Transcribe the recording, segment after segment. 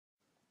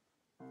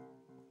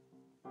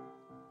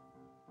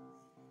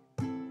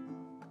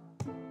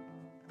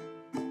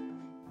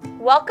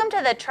Welcome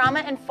to the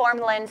Trauma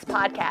Informed Lens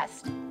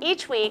podcast.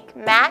 Each week,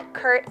 Matt,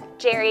 Kurt,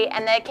 Jerry,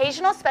 and the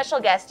occasional special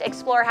guest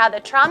explore how the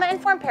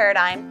trauma-informed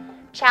paradigm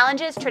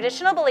challenges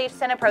traditional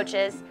beliefs and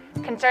approaches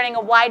concerning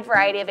a wide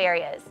variety of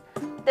areas.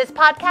 This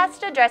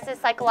podcast addresses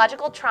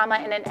psychological trauma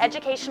in an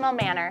educational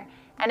manner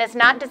and is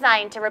not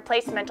designed to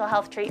replace mental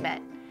health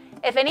treatment.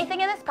 If anything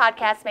in this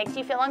podcast makes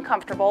you feel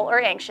uncomfortable or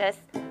anxious,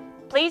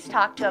 please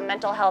talk to a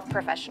mental health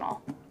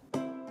professional.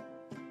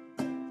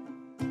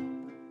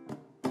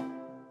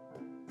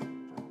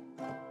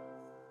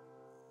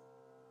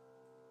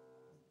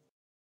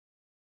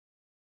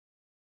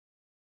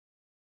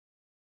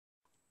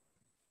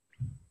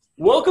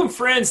 Welcome,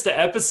 friends, to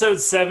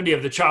episode 70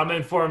 of the Trauma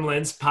Informed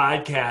Lens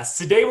podcast.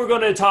 Today, we're going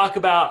to talk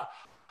about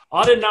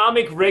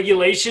autonomic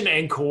regulation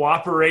and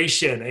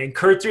cooperation. And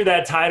Kurt threw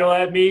that title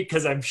at me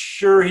because I'm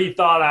sure he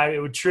thought it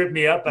would trip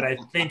me up, but I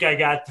think I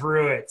got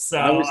through it. So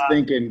I was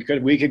thinking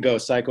we could go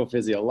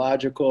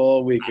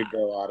psychophysiological, we could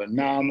go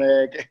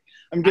autonomic.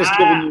 I'm just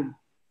giving you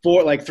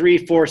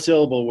 3-4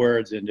 syllable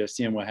words and just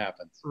seeing what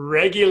happens.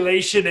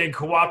 Regulation and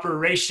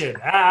cooperation.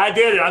 I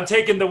did it. I'm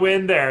taking the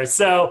win there.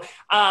 So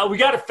we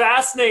got a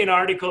fascinating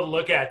article to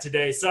look at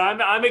today. So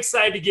I'm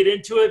excited to get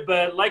into it.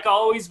 But like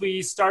always,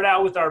 we start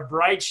out with our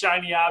bright,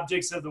 shiny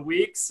objects of the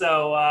week.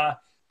 So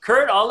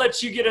Kurt, I'll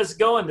let you get us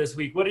going this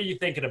week. What are you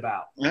thinking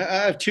about? I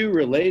have two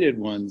related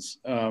ones.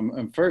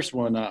 And first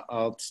one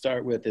I'll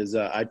start with is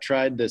I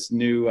tried this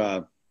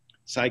new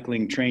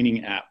cycling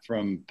training app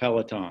from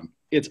Peloton.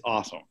 It's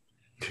awesome.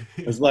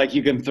 It's like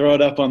you can throw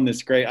it up on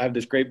I have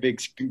this great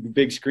big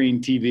screen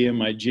TV in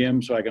my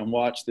gym, so I can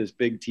watch this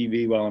big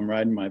TV while I'm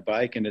riding my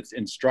bike, and it's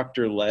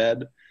instructor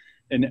led.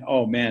 And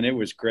oh man, it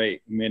was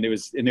great. I mean, it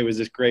was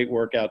this great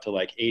workout to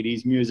like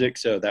 80s music.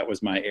 So that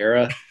was my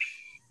era.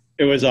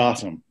 It was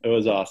awesome.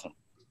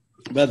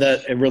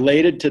 But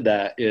related to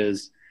that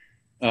is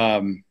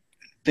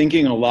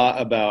thinking a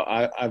lot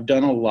about, I've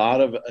done a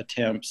lot of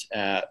attempts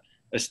at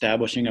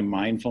establishing a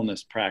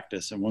mindfulness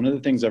practice. And one of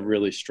the things I've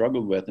really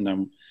struggled with, and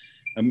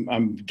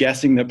I'm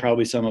guessing that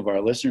probably some of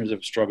our listeners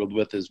have struggled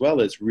with as well.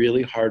 It's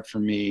really hard for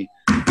me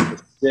to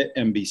sit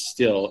and be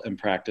still and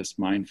practice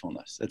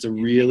mindfulness. It's a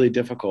really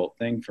difficult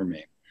thing for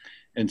me.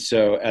 And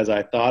so as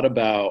I thought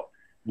about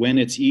when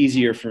it's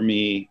easier for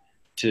me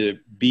to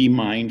be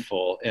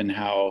mindful and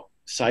how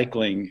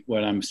cycling,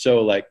 when I'm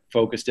so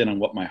focused in on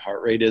what my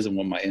heart rate is and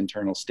what my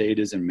internal state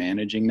is and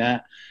managing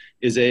that,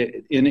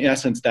 in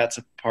essence, that's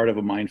a part of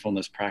a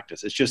mindfulness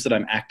practice. It's just that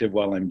I'm active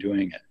while I'm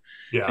doing it.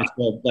 Yeah. And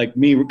so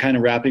me kind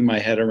of wrapping my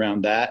head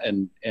around that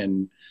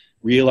and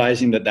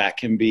realizing that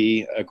can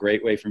be a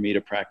great way for me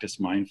to practice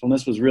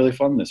mindfulness was really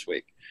fun this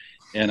week.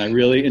 And I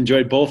really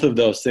enjoyed both of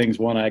those things.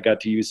 One, I got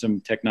to use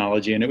some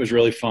technology and it was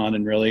really fun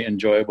and really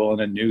enjoyable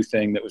and a new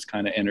thing that was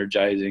kind of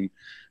energizing,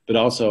 but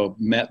also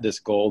met this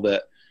goal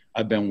that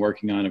I've been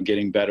working on of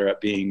getting better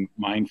at being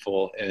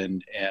mindful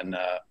and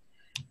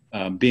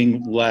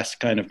being less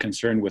kind of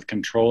concerned with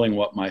controlling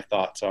what my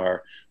thoughts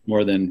are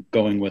more than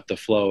going with the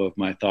flow of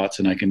my thoughts.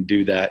 And I can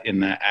do that in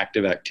that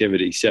active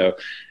activity. So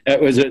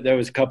that was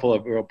a couple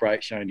of real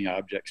bright, shiny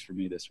objects for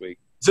me this week.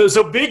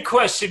 So big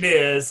question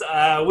is,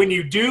 when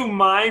you do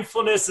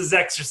mindfulness as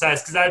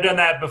exercise, because I've done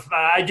that before,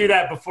 I do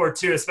that before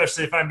too,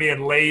 especially if I'm being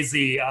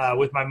lazy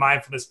with my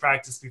mindfulness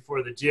practice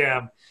before the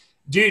gym.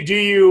 Do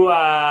you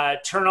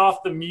turn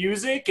off the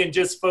music and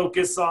just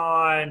focus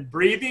on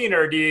breathing,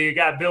 or do you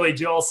got Billy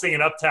Joel singing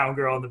Uptown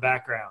Girl in the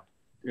background?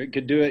 You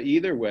could do it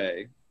either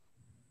way.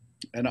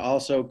 And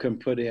also can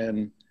put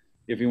in,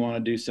 if you want to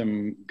do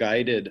some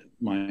guided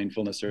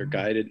mindfulness or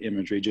guided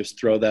imagery, just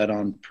throw that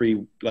on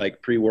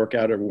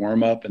pre-workout or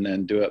warm up and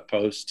then do it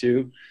post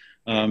too.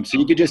 So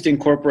you could just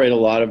incorporate a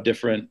lot of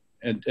different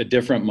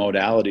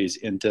modalities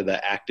into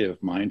the active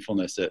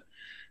mindfulness.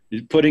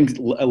 Putting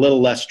a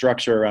little less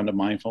structure around a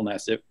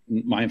mindfulness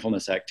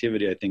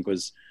activity, I think,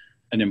 was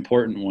an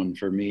important one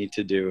for me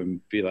to do,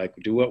 and be like,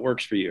 do what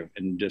works for you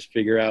and just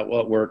figure out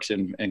what works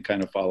and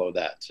kind of follow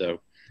that. So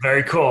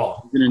very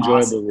cool. It's an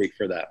enjoyable week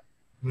for that.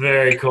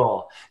 Very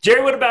cool.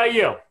 Jerry, what about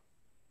you?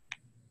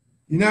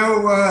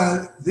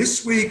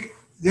 This week,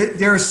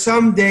 there are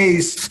some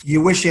days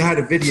you wish you had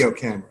a video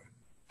camera.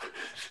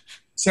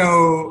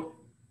 So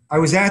I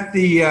was at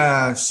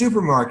the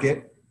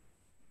supermarket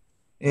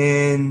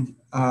and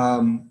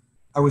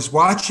I was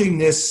watching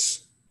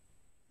this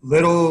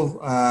little,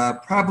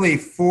 probably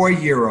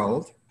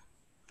 4-year-old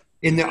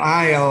in the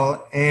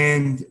aisle,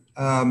 and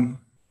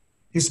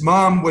his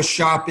mom was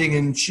shopping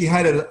and she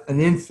had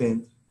an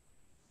infant,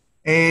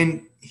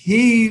 and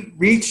he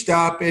reached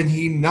up and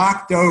he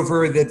knocked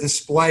over the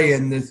display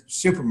in the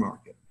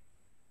supermarket.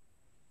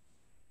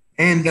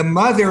 And the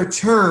mother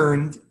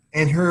turned,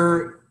 and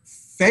her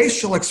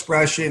facial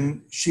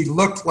expression, she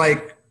looked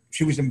like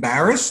she was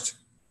embarrassed.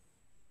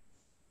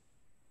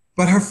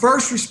 But her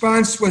first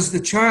response was,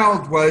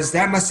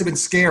 that must have been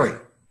scary.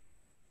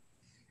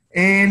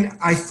 And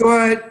I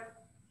thought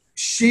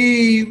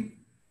she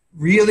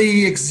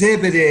really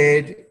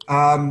exhibited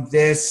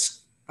this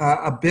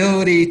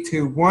ability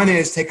to, one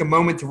is take a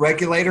moment to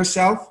regulate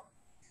herself,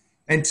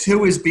 and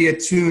two is be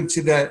attuned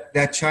to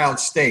that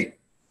child's state.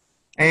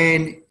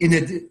 And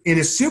in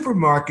a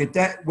supermarket,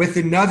 that with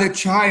another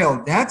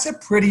child, that's a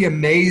pretty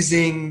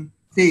amazing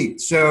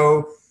feat.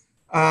 So,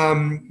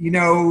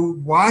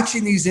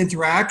 watching these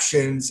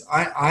interactions,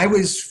 I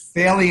was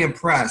fairly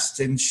impressed.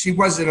 And she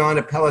wasn't on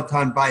a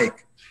Peloton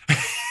bike.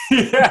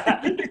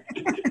 Yeah.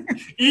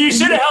 You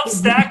should have helped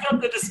stack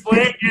up the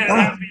display and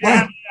have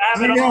I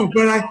it know, all.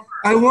 but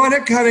I want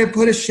to kind of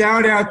put a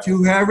shout out to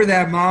whoever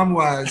that mom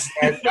was.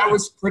 That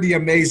was pretty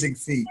amazing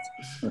feat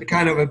to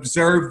kind of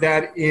observe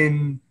that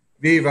in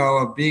vivo,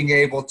 of being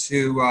able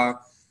to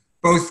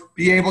both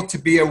be able to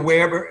be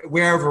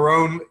aware of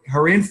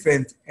her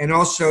infant and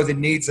also the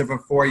needs of a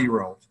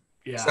 4-year-old.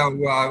 Yeah.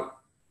 So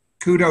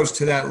kudos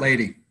to that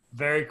lady.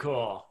 Very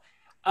cool.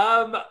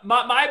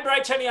 My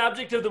bright shiny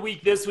object of the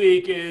week this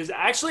week is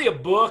actually a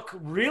book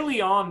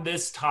really on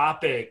this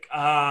topic.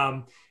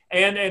 And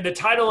the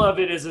title of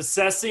it is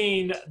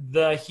Assessing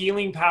the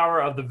Healing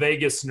Power of the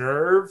Vagus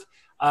Nerve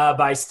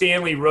by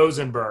Stanley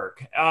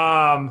Rosenberg.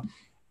 And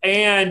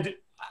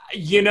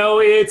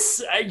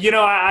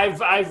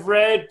I've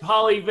read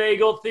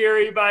Polyvagal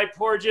Theory by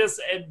Porges,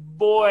 and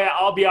boy,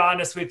 I'll be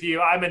honest with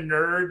you, I'm a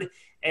nerd,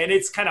 and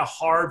it's kind of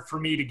hard for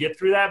me to get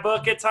through that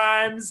book at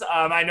times.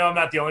 I know I'm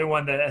not the only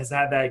one that has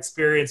had that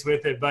experience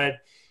with it,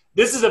 but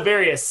this is a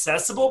very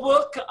accessible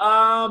book,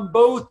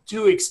 both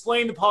to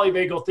explain the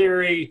polyvagal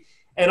theory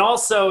and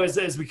also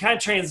as we kind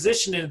of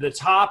transition into the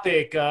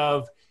topic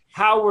of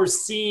how we're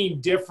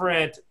seeing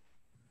different.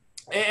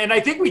 And I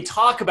think we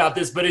talk about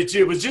this, but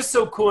it was just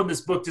so cool in this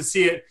book to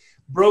see it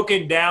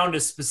broken down to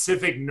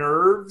specific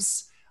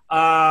nerves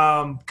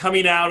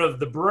coming out of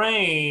the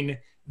brain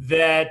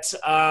that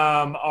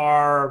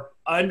are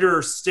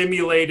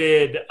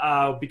understimulated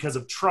because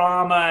of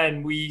trauma.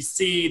 And we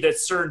see that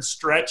certain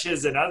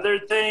stretches and other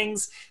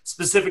things,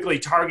 specifically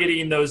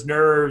targeting those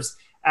nerves,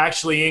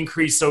 actually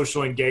increase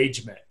social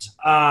engagement.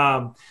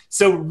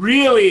 So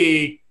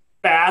really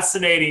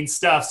fascinating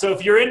stuff. So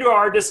if you're into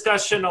our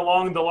discussion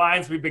along the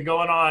lines we've been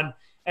going on,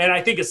 and I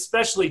think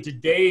especially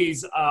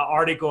today's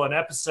article and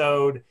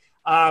episode,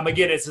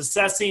 again, it's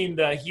Assessing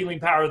the Healing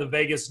Power of the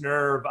Vagus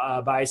Nerve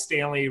by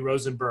Stanley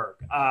Rosenberg.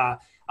 A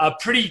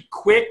pretty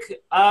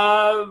quick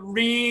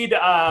read,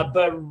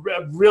 but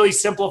really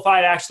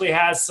simplified. Actually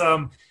has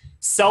some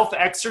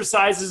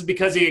self-exercises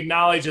because he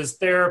acknowledges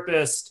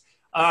therapists.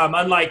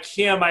 Unlike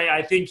him,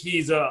 I think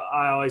he's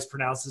I always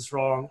pronounce this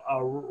wrong.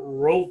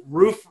 Rolfing.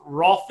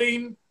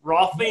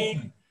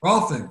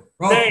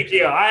 Thank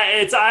you.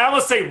 I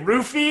almost say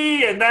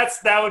roofie, and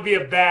that would be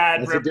a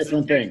bad. That's a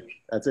different thing.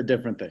 That's a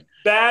different thing.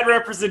 Bad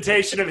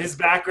representation of his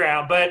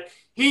background, but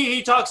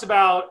he talks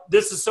about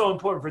this is so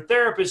important for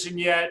therapists, and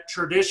yet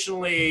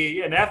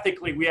traditionally and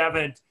ethically we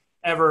haven't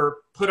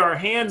ever put our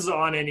hands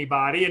on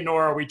anybody, and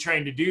nor are we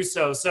trained to do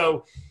so.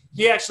 So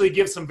he actually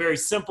gives some very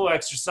simple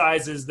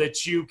exercises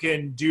that you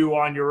can do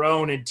on your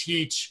own and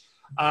teach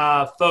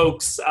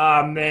folks,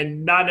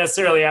 and not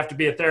necessarily have to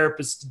be a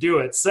therapist to do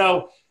it.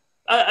 So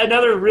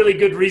another really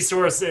good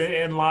resource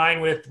in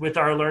line with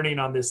our learning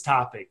on this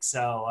topic.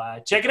 So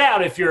check it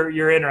out if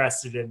you're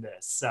interested in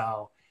this.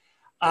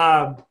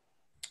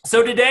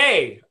 So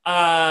today,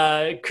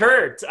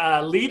 Kurt,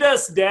 lead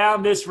us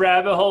down this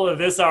rabbit hole of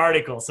this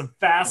article. Some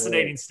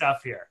fascinating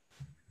stuff here.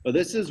 Well,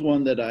 this is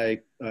one that I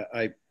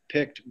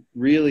picked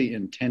really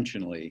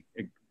intentionally,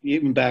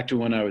 even back to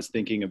when I was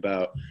thinking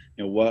about,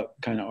 what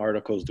kind of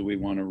articles do we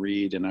want to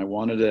read? And I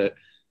wanted to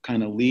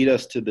kind of lead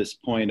us to this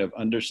point of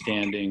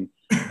understanding.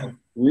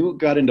 We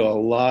got into a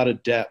lot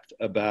of depth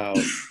about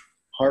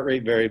heart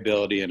rate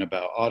variability and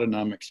about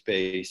autonomic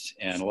space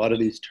and a lot of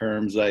these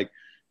terms like,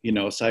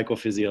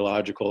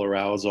 psychophysiological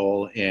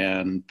arousal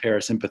and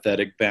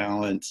parasympathetic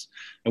balance.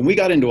 And we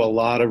got into a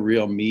lot of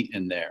real meat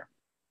in there.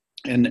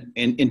 And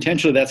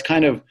intentionally, that's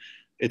kind of,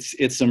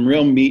 it's some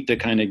real meat to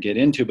kind of get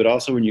into, but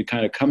also when you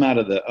kind of come out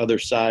of the other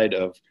side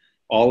of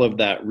all of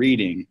that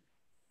reading,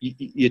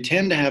 you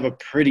tend to have a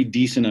pretty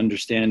decent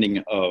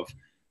understanding of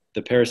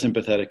the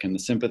parasympathetic and the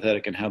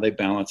sympathetic and how they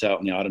balance out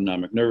in the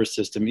autonomic nervous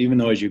system, even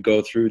though as you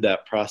go through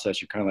that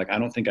process, you're kind of like, I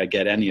don't think I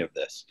get any of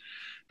this.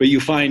 But you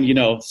find,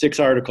 6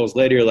 articles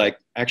later, you're like,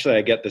 actually,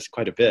 I get this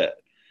quite a bit.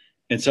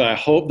 And so I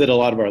hope that a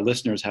lot of our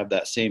listeners have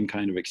that same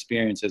kind of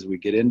experience as we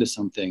get into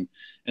something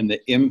and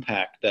the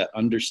impact that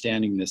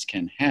understanding this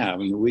can have. I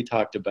mean, we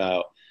talked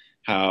about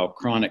how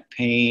chronic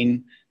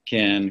pain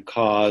can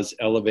cause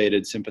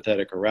elevated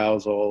sympathetic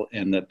arousal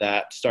and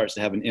that starts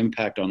to have an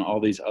impact on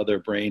all these other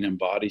brain and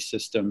body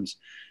systems.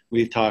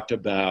 We've talked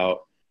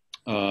about,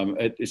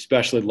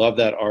 especially love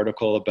that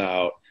article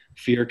about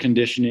fear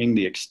conditioning,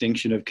 the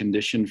extinction of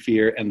conditioned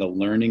fear, and the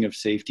learning of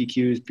safety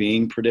cues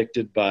being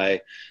predicted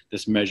by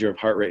this measure of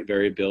heart rate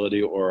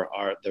variability or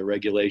the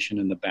regulation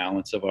and the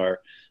balance of our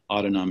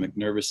autonomic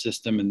nervous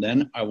system. And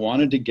then I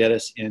wanted to get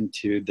us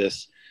into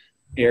this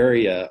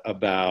area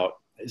about,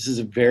 this is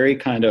a very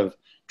kind of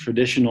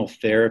traditional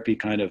therapy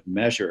kind of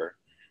measure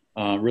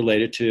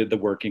related to the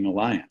working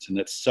alliance. And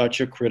that's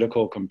such a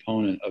critical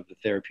component of the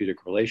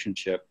therapeutic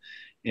relationship.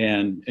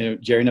 And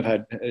Jerry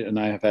and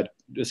I have had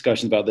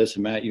discussions about this,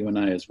 and Matt, you and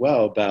I as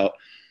well, about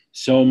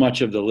so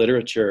much of the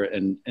literature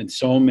and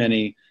so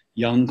many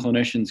young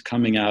clinicians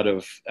coming out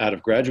of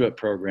graduate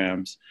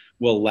programs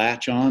will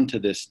latch on to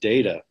this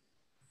data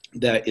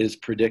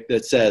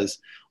that says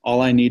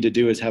all I need to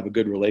do is have a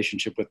good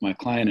relationship with my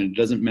client, and it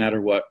doesn't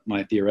matter what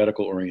my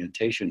theoretical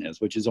orientation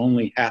is, which is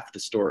only half the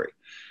story.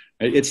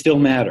 Right? It still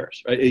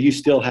matters. Right? You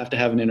still have to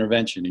have an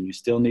intervention, and you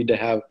still need to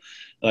have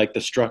like the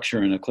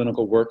structure and a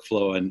clinical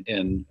workflow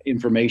and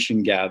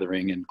information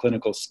gathering and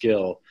clinical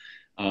skill.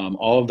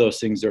 All of those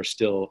things are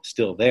still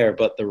there,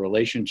 but the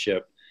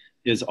relationship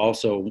is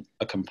also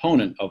a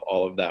component of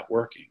all of that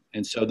working.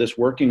 And so this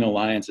working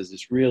alliance is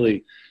this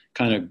really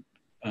kind of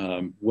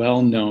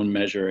well-known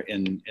measure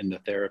in the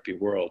therapy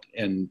world,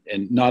 and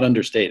not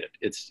understated.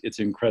 It's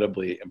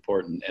incredibly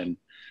important, and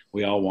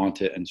we all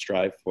want it and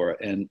strive for it.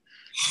 And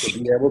to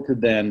be able to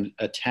then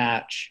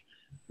attach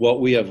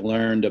what we have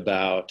learned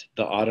about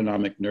the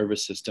autonomic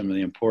nervous system and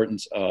the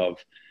importance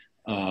of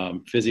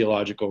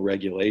physiological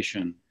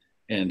regulation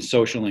and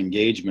social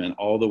engagement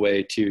all the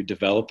way to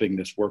developing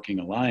this working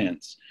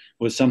alliance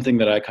was something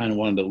that I kind of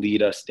wanted to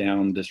lead us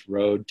down this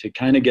road to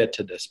kind of get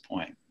to this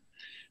point.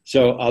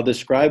 So I'll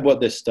describe what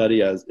this study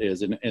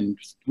is, and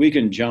we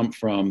can jump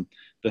from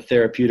the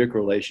therapeutic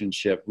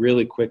relationship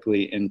really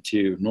quickly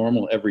into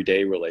normal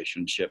everyday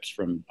relationships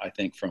from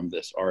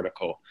this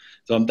article.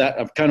 So I'm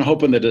kind of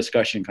hoping the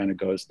discussion kind of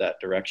goes that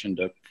direction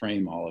to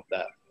frame all of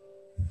that.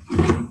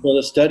 Well,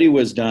 the study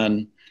was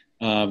done,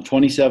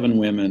 27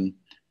 women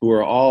who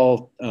are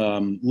all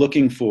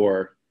looking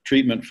for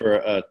treatment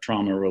for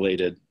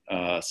trauma-related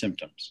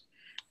symptoms.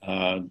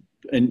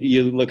 And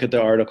you look at the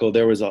article,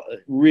 there was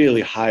really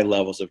high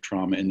levels of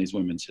trauma in these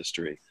women's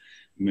history.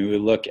 I mean, we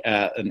look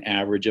at an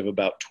average of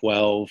about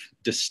 12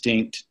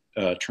 distinct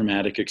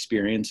traumatic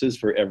experiences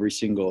for every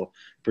single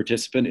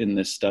participant in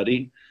this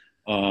study.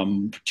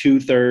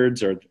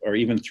 2/3 or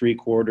even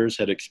 3/4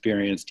 had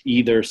experienced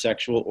either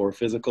sexual or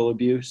physical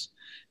abuse,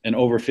 and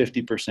over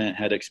 50%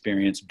 had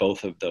experienced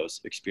both of those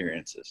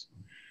experiences.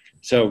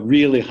 So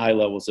really high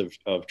levels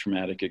of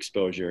traumatic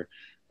exposure.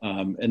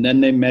 And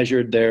then they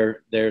measured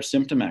their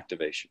symptom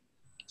activation.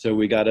 So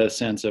we got a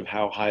sense of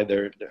how high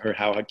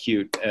how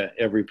acute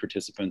every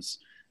participant's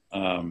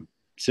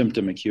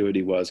symptom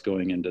acuity was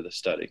going into the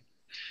study.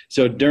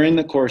 So during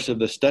the course of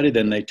the study,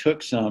 then they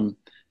took some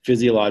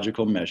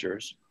physiological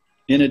measures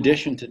in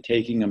addition to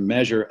taking a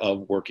measure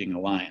of working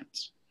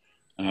alliance.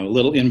 A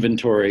little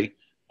inventory,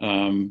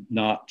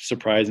 not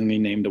surprisingly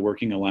named the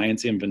Working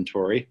Alliance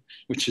Inventory,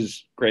 which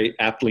is great,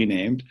 aptly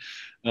named.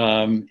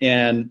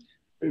 And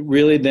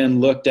really then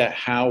looked at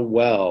how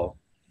well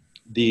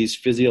these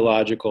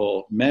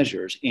physiological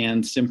measures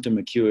and symptom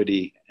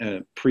acuity,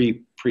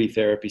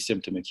 pre-therapy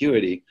symptom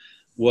acuity,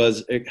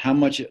 was how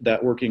much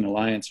that working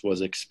alliance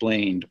was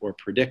explained or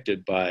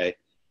predicted by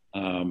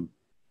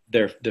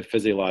the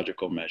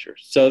physiological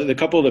measures. So the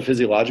couple of the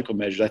physiological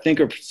measures I think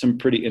are some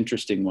pretty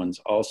interesting ones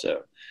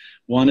also.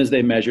 One is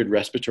they measured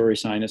respiratory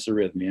sinus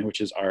arrhythmia,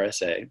 which is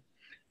RSA,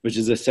 which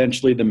is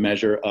essentially the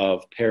measure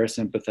of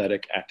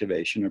parasympathetic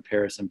activation or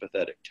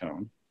parasympathetic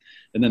tone.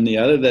 And then the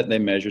other that they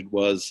measured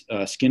was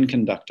skin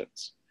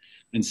conductance.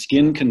 And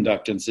skin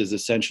conductance is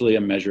essentially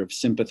a measure of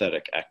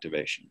sympathetic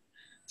activation.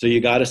 So you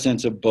got a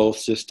sense of both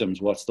systems.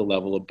 What's the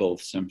level of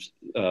both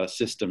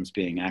systems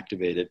being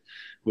activated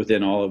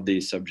within all of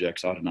these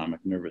subjects' autonomic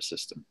nervous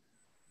system?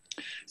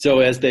 So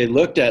as they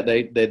looked at,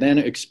 they then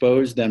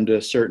exposed them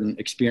to certain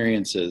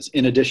experiences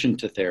in addition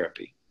to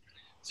therapy.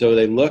 So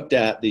they looked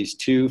at these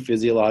two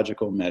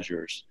physiological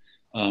measures,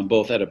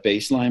 both at a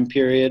baseline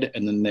period,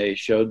 and then they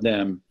showed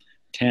them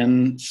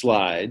 10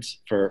 slides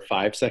for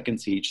 5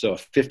 seconds each. So a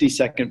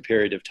 50-second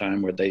period of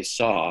time where they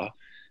saw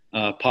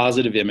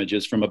positive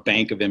images from a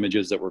bank of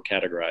images that were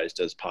categorized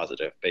as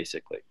positive,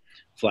 basically.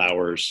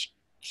 Flowers,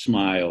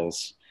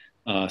 smiles,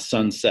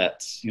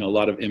 sunsets, a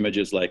lot of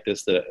images like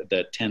this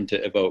that tend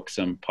to evoke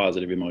some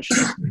positive emotions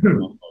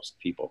among most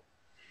people.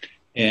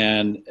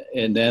 And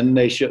then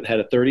they had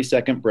a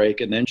 30-second break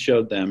and then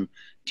showed them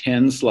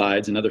 10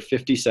 slides, another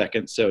 50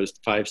 seconds, so it's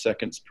 5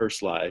 seconds per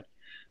slide,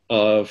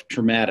 of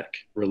traumatic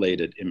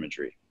related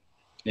imagery.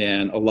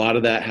 And a lot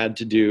of that had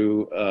to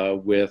do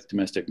with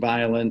domestic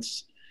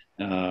violence,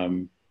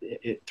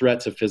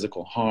 threats of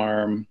physical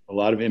harm, a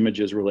lot of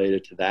images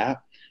related to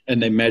that.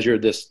 And they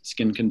measured this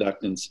skin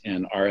conductance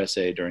and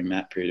RSA during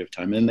that period of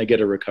time. And then they get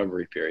a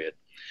recovery period.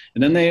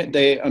 And then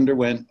they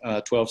underwent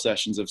 12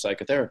 sessions of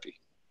psychotherapy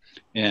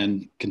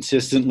and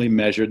consistently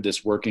measured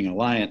this working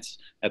alliance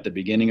at the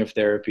beginning of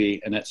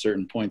therapy and at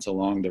certain points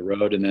along the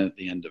road and then at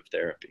the end of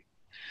therapy.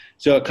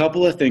 So a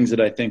couple of things that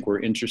I think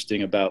were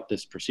interesting about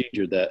this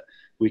procedure that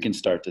we can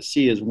start to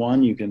see is,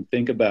 one, you can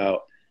think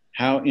about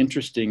how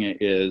interesting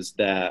it is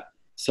that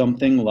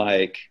something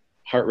like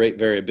heart rate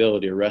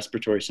variability or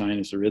respiratory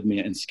sinus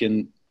arrhythmia and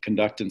skin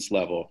conductance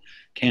level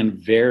can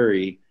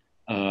vary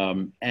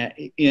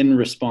in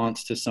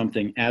response to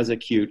something as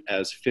acute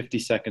as 50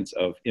 seconds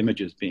of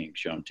images being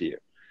shown to you.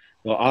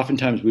 Well,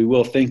 oftentimes we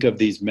will think of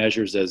these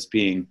measures as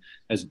being,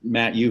 as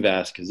Matt, you've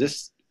asked, is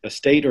this a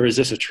state or is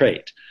this a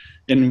trait?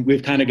 And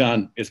we've kind of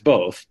gone, it's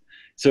both.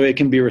 So it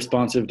can be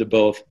responsive to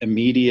both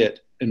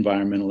immediate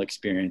environmental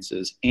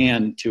experiences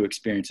and to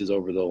experiences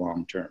over the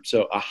long term.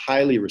 So a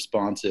highly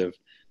responsive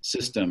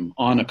system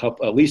on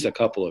at least a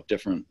couple of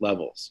different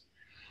levels.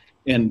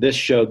 And this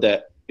showed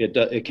that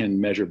it can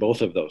measure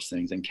both of those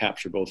things and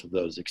capture both of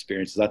those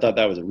experiences. I thought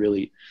that was a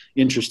really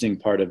interesting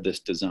part of this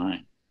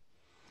design.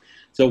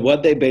 So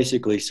what they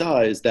basically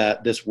saw is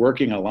that this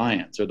working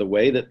alliance, or the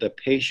way that the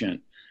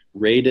patient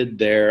rated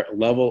their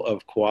level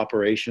of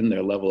cooperation,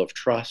 their level of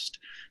trust,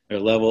 their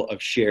level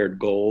of shared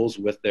goals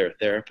with their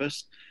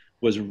therapist,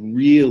 was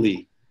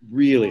really,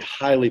 really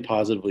highly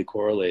positively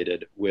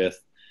correlated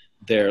with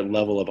their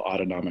level of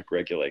autonomic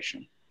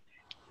regulation.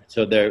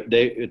 So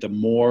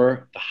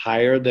the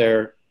higher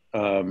their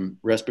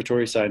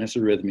respiratory sinus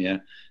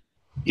arrhythmia,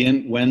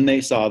 when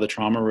they saw the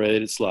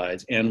trauma-related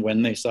slides and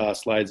when they saw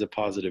slides of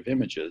positive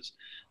images,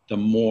 the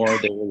more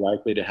they were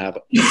likely to have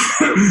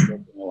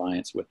an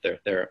alliance with their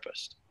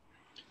therapist.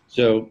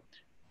 So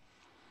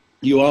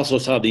you also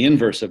saw the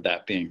inverse of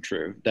that being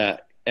true,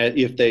 that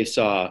if they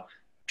saw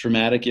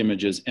traumatic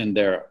images and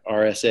their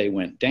RSA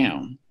went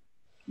down,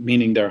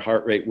 meaning their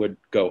heart rate would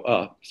go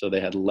up, so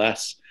they had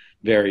less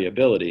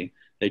variability,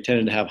 they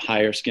tended to have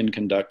higher skin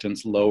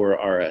conductance, lower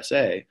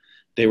RSA,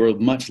 they were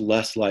much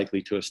less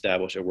likely to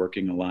establish a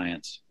working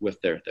alliance with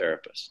their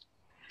therapist.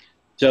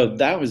 So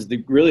that was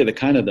really the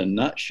kind of the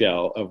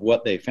nutshell of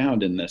what they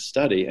found in this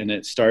study. And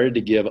it started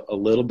to give a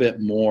little bit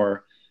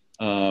more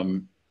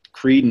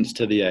credence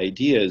to the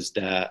ideas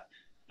that,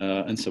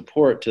 and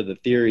support to the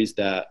theories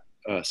that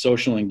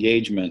social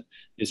engagement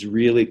is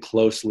really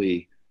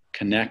closely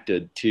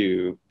connected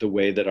to the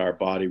way that our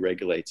body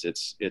regulates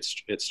its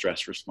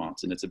stress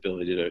response and its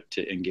ability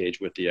to engage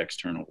with the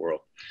external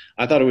world.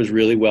 I thought it was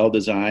really well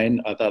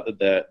designed. I thought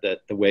that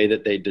the way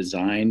that they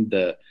designed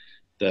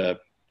the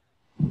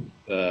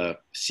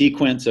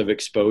sequence of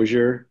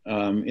exposure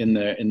in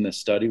the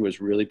study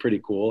was really pretty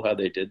cool how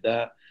they did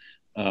that.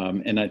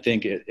 And I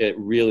think it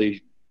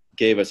really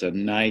gave us a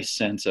nice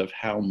sense of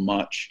how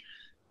much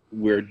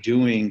we're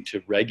doing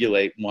to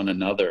regulate one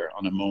another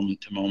on a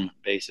moment-to-moment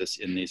basis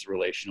in these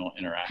relational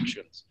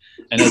interactions.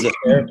 And as a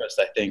therapist,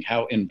 I think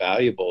how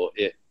invaluable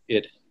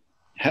it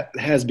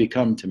has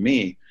become to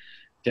me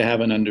to have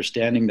an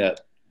understanding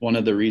that one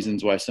of the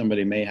reasons why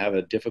somebody may have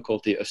a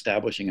difficulty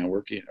establishing a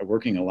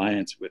working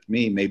alliance with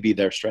me may be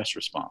their stress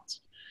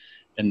response,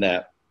 and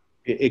that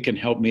it can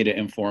help me to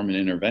inform an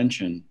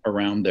intervention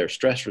around their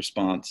stress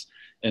response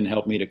and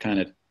help me to kind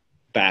of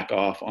back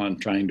off on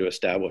trying to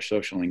establish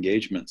social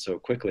engagement so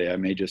quickly. I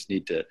may just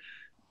need to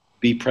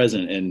be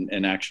present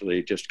and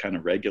actually just kind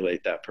of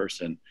regulate that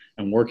person,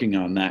 and working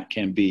on that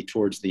can be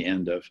towards the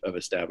end of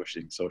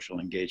establishing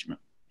social engagement.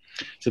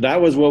 So that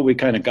was what we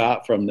kind of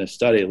got from this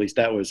study. At least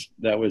that was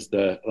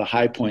the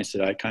high points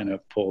that I kind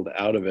of pulled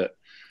out of it.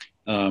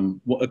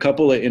 A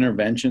couple of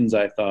interventions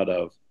I thought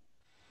of,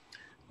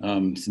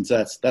 since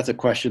that's a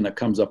question that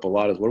comes up a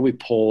lot, is what do we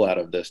pull out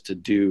of this to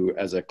do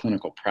as a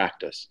clinical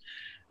practice?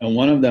 And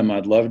one of them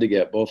I'd love to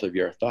get both of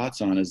your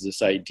thoughts on is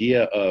this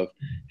idea of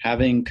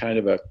having kind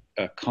of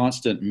a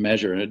constant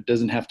measure. And it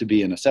doesn't have to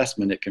be an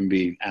assessment. It can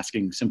be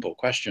asking simple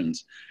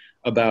questions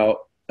about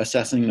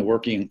assessing the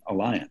working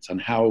alliance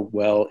and how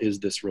well is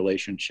this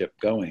relationship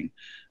going,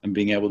 and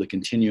being able to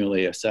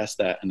continually assess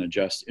that and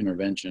adjust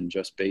intervention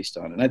just based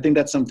on it. And I think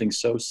that's something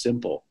so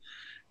simple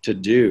to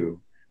do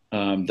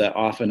that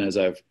often, as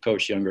I've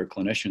coached younger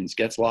clinicians,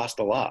 gets lost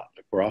a lot.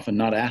 We're often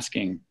not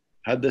asking,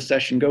 how'd this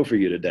session go for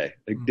you today?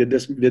 Like, did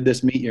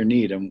this meet your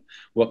need, and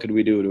what could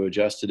we do to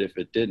adjust it if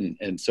it didn't?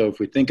 And so if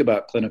we think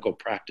about clinical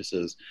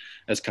practices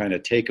as kind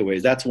of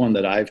takeaways, that's one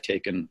that I've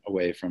taken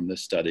away from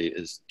this study,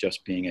 is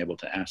just being able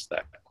to ask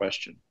that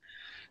question.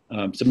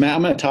 So Matt,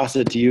 I'm going to toss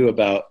it to you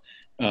about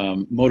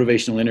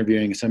motivational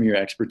interviewing, some of your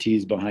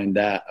expertise behind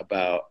that,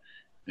 about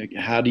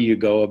how do you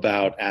go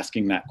about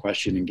asking that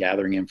question and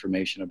gathering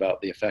information about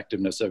the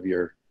effectiveness of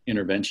your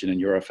intervention and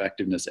your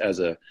effectiveness as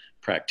a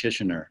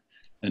practitioner.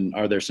 And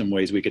are there some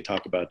ways we could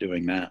talk about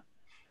doing that?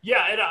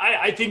 Yeah, and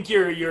I think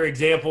your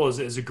example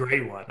is a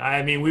great one.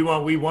 I mean, we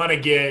want to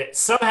get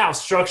somehow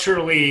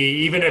structurally,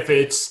 even if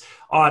it's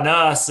on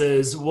us,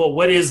 is, well,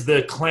 what is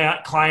the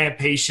client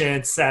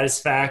patient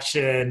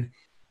satisfaction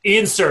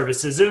in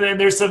services? And then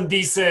there's some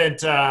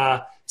decent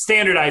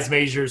standardized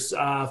measures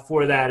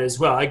for that as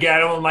well. Again, I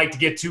don't like to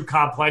get too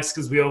complex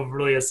because we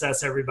overly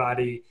assess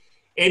everybody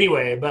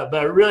anyway, but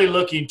really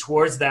looking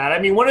towards that. I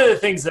mean, one of the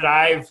things that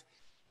I've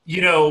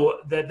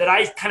that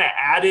I kind of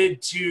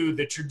added to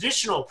the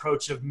traditional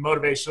approach of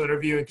motivational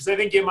interviewing, because I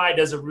think MI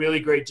does a really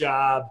great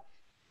job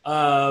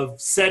of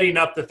setting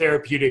up the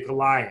therapeutic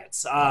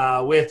alliance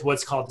with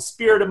what's called the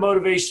spirit of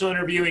motivational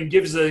interviewing,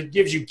 gives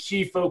you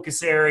key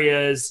focus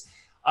areas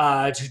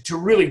to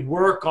really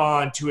work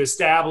on, to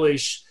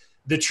establish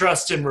the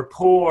trust and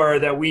rapport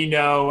that we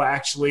know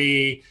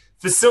actually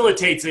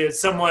facilitates it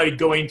somewhat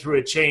going through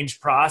a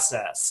change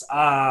process.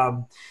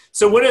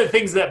 So one of the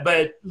things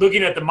but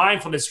looking at the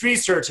mindfulness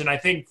research, and I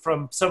think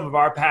from some of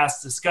our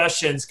past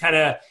discussions, kind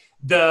of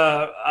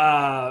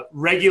the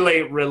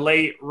regulate,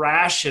 relate,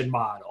 ration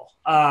model.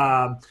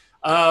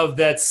 Of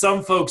that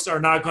some folks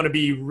are not going to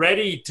be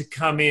ready to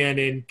come in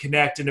and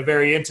connect in a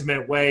very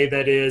intimate way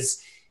that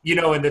is,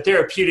 in the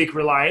therapeutic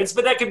reliance,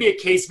 but that could be a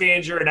case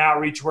manager, an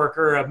outreach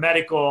worker, a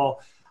medical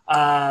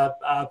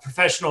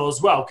professional as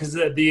well, because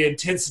the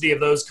intensity of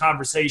those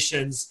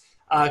conversations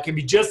can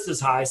be just as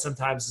high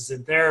sometimes as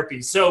in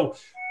therapy. So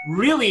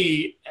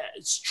really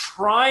it's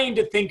trying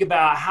to think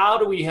about how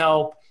do we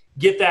help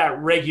get that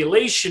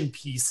regulation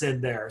piece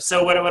in there.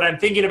 So what I'm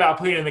thinking about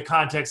putting in the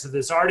context of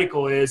this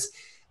article is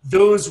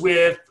those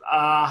with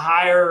a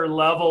higher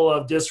level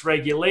of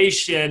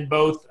dysregulation,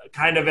 both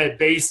kind of at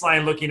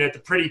baseline, looking at the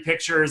pretty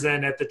pictures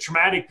and at the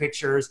traumatic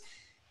pictures,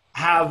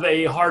 have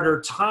a harder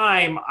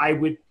time, I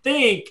would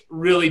think,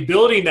 really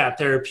building that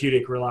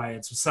therapeutic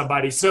reliance with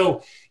somebody.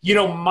 So,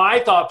 my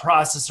thought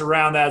process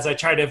around that as I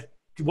try to,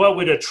 what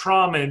would a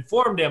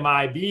trauma-informed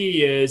MI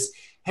be is,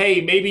 hey,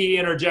 maybe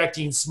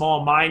interjecting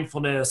small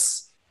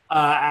mindfulness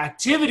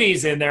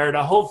activities in there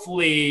to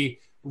hopefully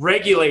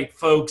regulate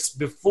folks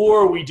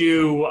before we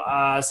do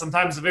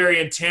sometimes very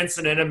intense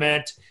and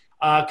intimate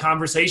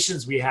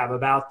conversations we have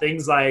about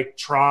things like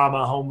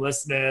trauma,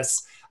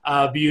 homelessness,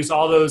 abuse,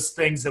 all those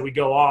things that we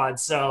go on.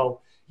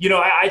 So,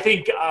 I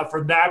think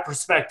from that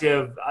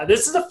perspective,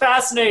 this is a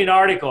fascinating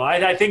article.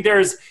 I think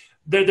there's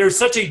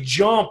such a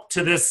jump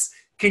to this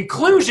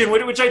conclusion,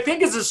 which I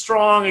think is a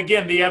strong,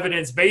 again, the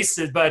evidence based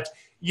it, but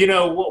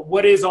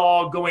what is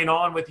all going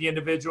on with the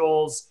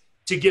individuals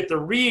to get the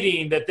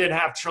reading that then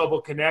have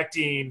trouble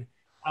connecting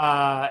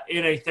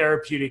in a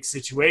therapeutic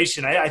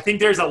situation. I think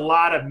there's a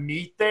lot of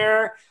meat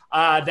there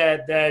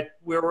that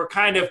we're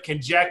kind of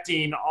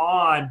conjecting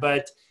on,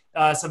 but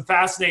some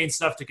fascinating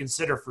stuff to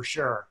consider for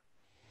sure.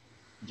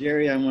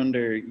 Jerry, I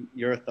wonder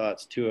your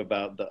thoughts too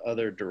about the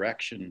other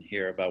direction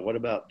here, about what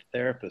about the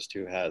therapist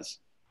who has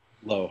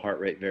low heart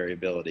rate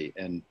variability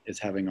and is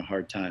having a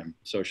hard time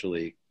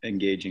socially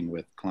engaging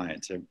with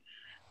clients.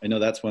 I know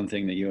that's one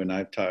thing that you and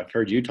I've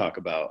heard you talk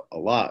about a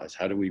lot, is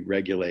how do we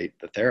regulate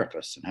the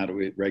therapists and how do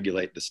we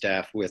regulate the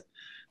staff with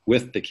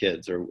the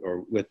kids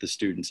or with the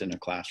students in a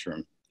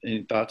classroom.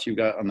 Any thoughts you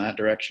got on that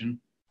direction?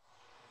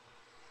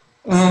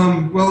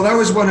 Well, that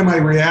was one of my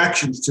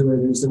reactions to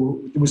it, is there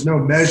was no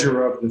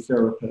measure of the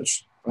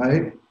therapist,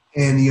 right?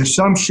 And the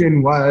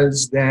assumption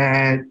was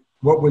that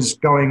what was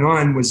going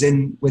on was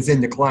within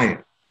the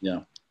client.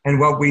 Yeah. And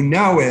what we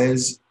know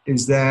is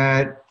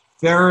that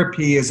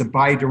therapy is a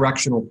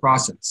bidirectional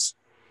process,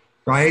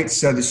 right?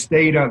 So the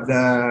state of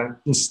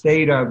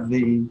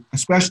the,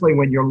 especially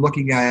when you're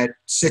looking at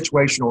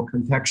situational,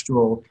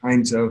 contextual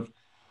kinds of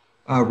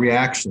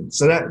reactions.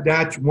 So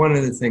that's one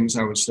of the things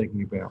I was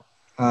thinking about.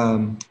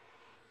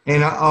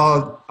 And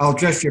I'll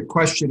address your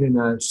question in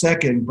a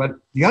second, but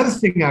the other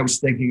thing I was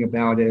thinking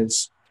about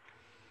is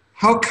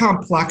how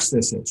complex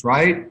this is,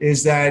 right?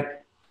 Is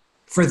that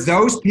for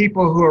those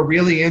people who are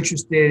really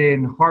interested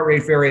in heart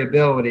rate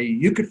variability,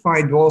 you could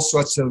find all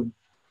sorts of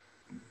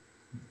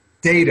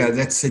data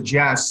that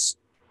suggests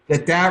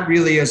that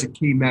really is a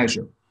key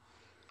measure.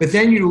 But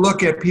then you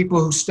look at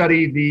people who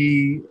study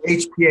the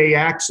HPA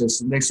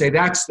axis and they say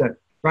that's the,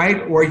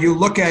 right? Or you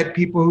look at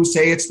people who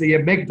say it's the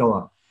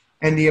amygdala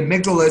and the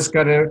amygdala is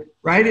going to,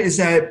 right? Is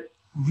that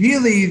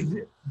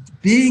really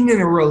being in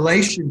a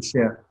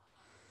relationship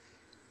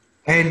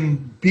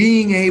and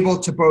being able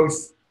to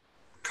both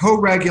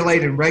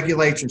co-regulate and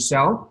regulate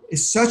yourself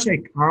is such a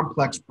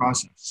complex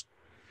process,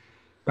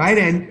 right?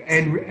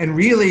 And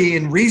really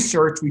in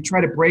research, we try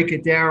to break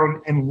it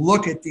down and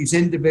look at these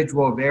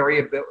individual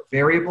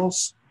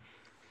variables,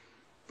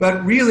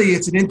 but really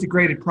it's an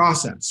integrated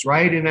process,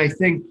 right? And I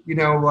think,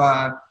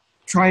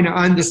 trying to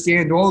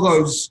understand all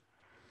those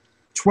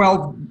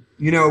 12,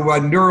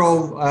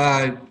 neural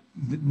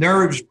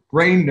nerves,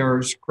 brain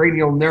nerves,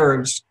 cranial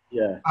nerves,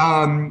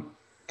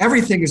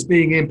 everything is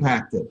being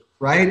impacted,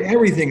 right?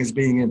 Everything is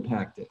being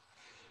impacted.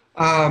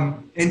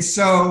 And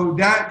so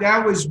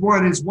that was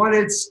one.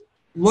 It's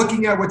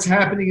looking at what's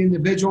happening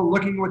individual,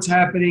 looking at what's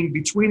happening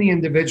between the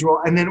individual,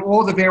 and then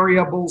all the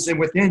variables, and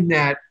within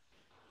that,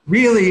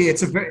 really,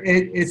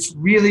 it's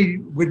really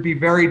would be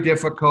very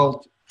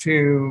difficult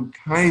to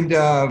kind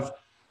of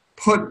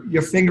put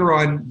your finger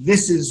on.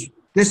 This is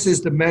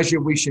the measure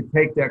we should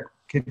take that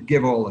could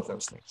give all of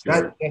those things.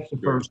 Sure. That's the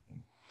first thing.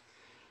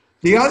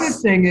 The other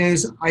thing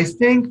is, I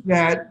think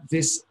that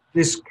this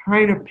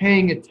kind of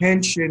paying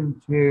attention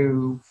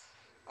to,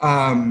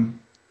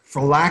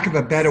 for lack of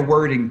a better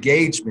word,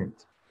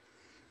 engagement,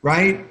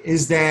 right?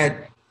 Is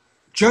that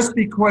just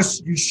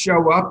because you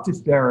show up to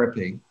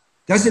therapy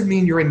doesn't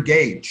mean you're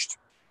engaged.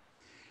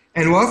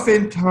 And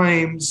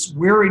oftentimes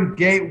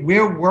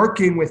we're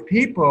working with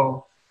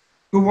people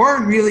who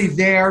aren't really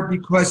there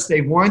because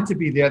they want to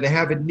be there. They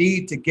have a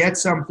need to get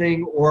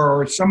something,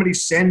 or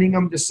somebody's sending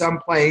them to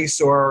someplace,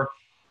 or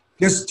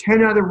there's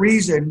 10 other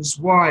reasons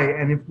why.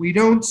 And if we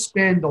don't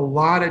spend a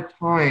lot of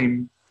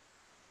time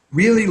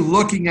really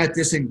looking at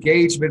this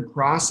engagement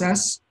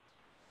process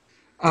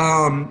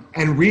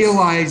and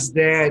realize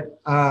that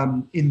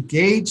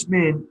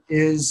engagement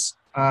is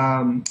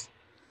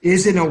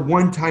isn't a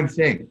one-time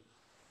thing,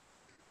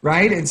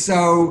 right? And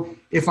so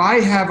if I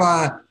have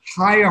a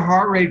higher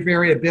heart rate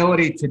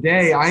variability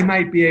today, I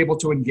might be able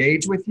to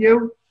engage with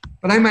you,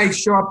 but I might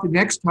show up the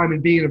next time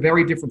and be in a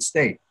very different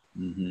state,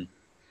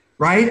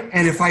 right?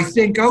 And if I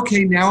think,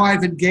 okay, now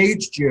I've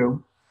engaged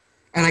you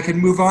and I can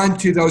move on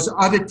to those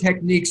other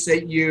techniques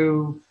that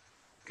you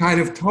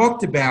kind of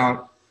talked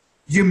about,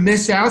 you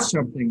miss out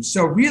something.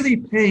 So really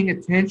paying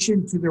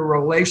attention to the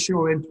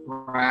relational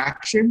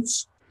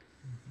interactions,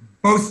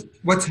 both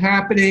what's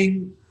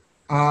happening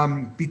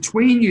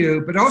between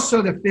you, but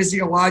also the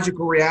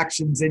physiological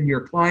reactions in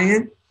your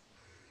client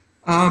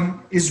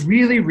is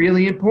really,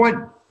 really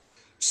important.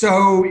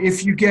 So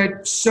if you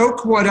get so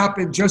caught up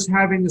in just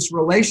having this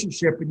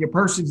relationship and your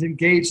person's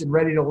engaged and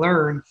ready to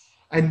learn,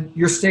 and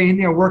you're staying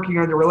there working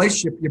on the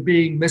relationship, you're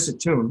being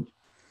misattuned.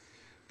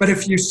 But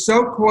if you're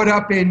so caught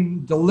up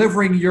in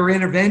delivering your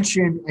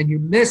intervention and you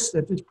miss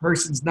that this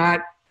person's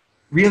not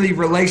really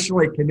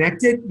relationally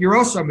connected, you're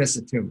also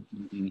misattuned.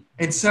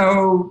 And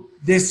so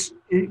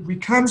it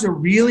becomes a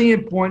really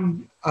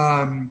important,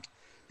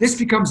 this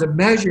becomes a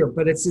measure,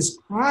 but it's this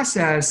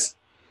process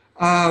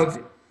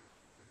of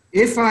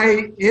if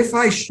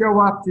I show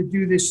up to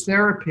do this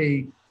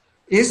therapy,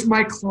 is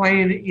my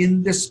client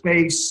in the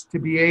space to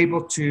be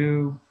able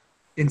to,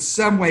 in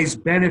some ways,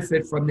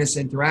 benefit from this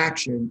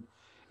interaction?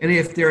 And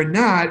if they're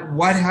not,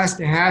 what has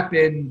to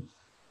happen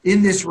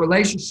in this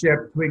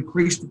relationship to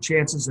increase the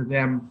chances of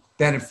them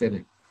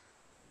benefiting?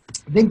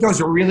 I think those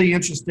are really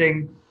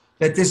interesting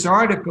that this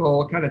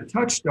article kind of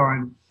touched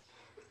on,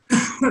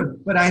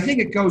 but I think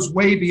it goes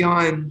way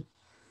beyond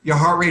your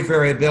heart rate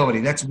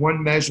variability. That's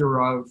one measure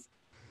of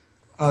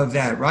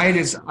that, right?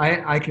 Is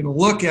I can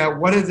look at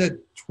what are the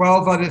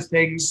 12 other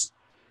things.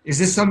 Is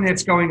this something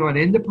that's going on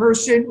in the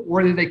person,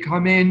 or did they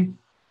come in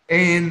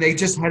and they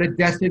just had a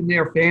death in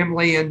their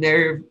family and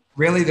they're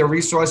really the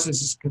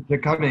resources they're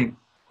coming,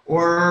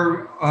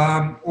 or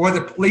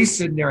the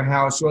police in their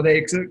house, or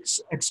they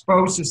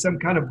exposed to some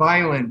kind of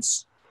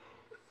violence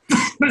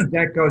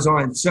that goes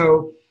on.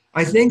 So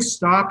I think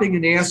stopping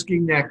and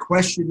asking that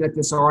question that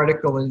this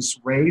article is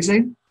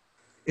raising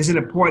is an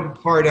important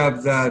part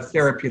of the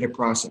therapeutic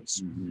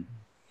process.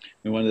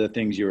 And one of the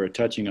things you were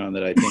touching on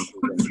that I think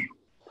we can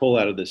pull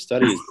out of this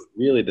study is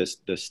really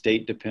the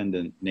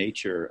state-dependent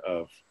nature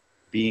of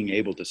being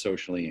able to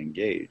socially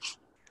engage.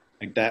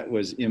 Like that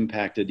was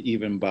impacted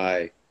even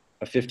by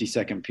a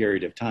 50-second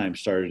period of time,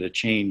 started to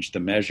change the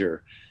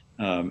measure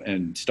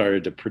and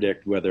started to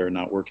predict whether or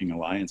not working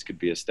alliance could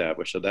be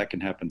established. So that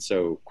can happen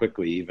so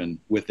quickly, even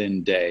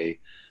within day,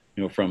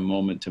 from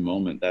moment to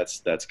moment,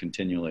 that's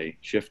continually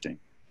shifting.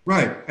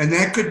 Right. And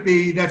that could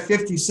be, that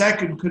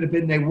 50-second could have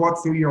been they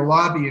walked through your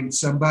lobby and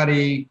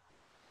somebody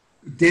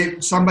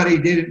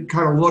didn't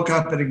kind of look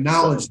up and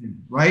acknowledge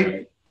them,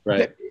 right?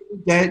 Right.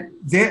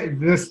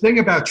 The thing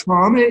about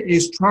trauma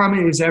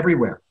is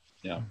everywhere.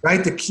 Yeah.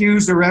 Right. The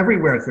cues are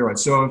everywhere through it.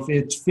 So if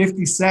it's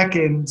 50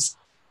 seconds,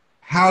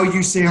 how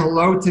you say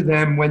hello to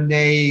them when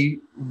they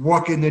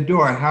walk in the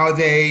door, how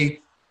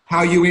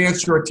you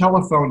answer a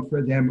telephone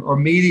for them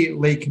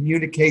immediately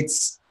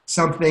communicates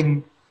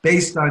something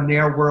based on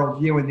their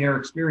worldview and their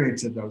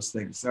experience of those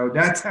things. So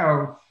that's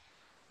how,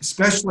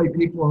 especially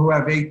people who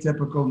have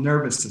atypical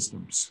nervous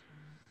systems.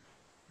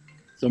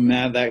 So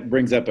Matt, that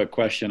brings up a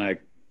question I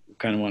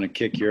kind of want to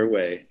kick your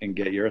way and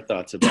get your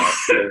thoughts about.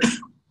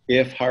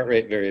 If heart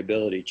rate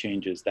variability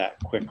changes that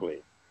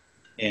quickly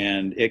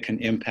and it can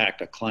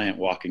impact a client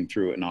walking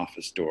through an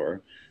office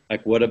door,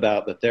 like what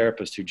about the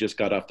therapist who just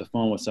got off the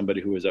phone with somebody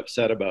who was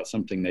upset about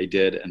something they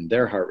did and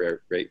their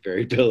heart rate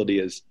variability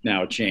is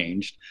now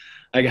changed?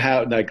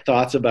 Like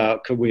thoughts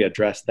about, could we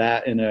address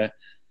that in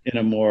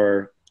a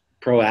more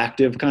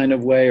proactive kind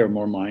of way or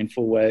more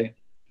mindful way?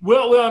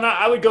 Well, and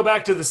I would go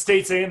back to the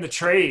states and the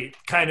trait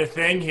kind of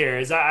thing here.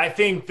 Is I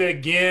think that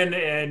again,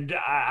 and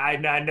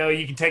I know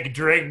you can take a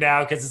drink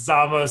now because it's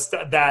almost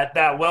that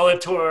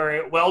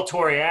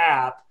Welltory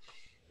app.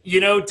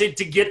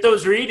 To get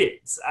those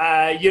readings.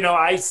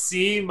 I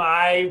see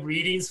my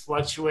readings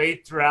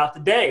fluctuate throughout the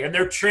day, and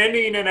they're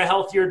trending in a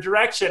healthier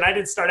direction. I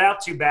didn't start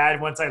out too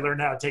bad once I learned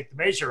how to take the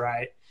measure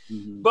right.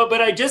 Mm-hmm. But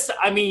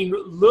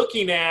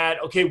looking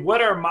at, okay,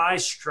 what are my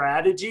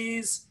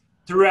strategies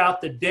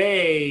throughout the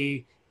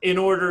day in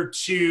order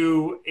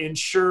to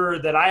ensure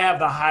that I have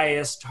the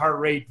highest heart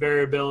rate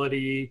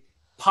variability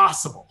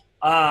possible?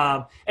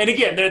 And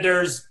again,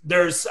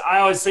 there's I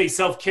always say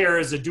self-care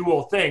is a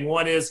dual thing.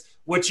 One is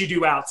what you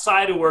do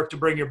outside of work to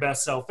bring your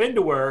best self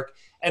into work.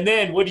 And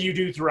then what do you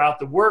do throughout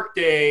the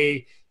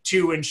workday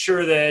to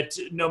ensure that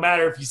no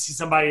matter if you see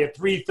somebody at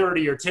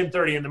 3:30 or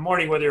 10:30 in the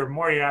morning, whether you're a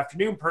morning or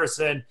afternoon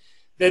person,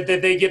 that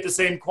they get the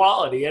same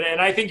quality.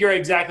 And I think you're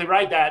exactly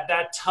right,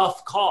 that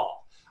tough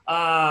call.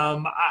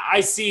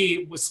 I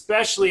see,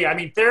 especially,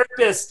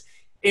 therapists,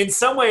 in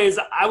some ways,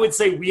 I would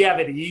say we have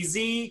it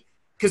easy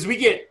because we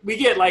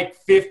get like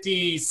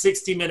 50,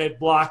 60-minute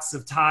blocks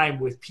of time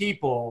with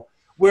people.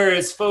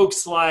 Whereas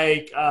folks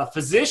like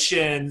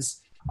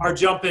physicians are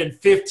jumping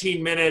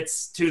 15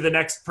 minutes to the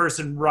next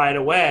person right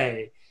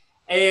away.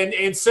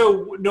 And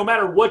so no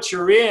matter what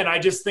you're in, I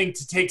just think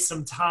to take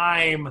some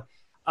time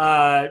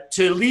to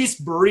at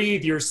least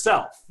breathe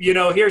yourself.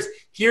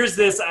 Here's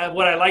this,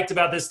 what I liked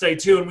about this study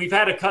too, and we've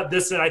had to cut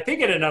this in, I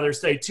think, in another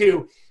study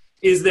too,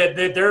 is that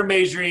they're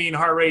measuring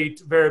heart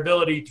rate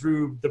variability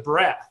through the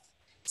breath.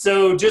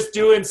 So just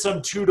doing some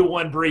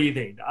 2-to-1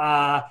 breathing.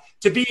 I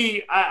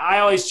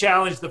always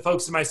challenge the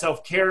folks in my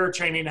self-care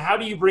training, how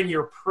do you bring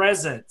your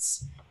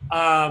presence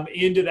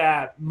into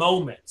that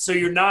moment so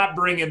you're not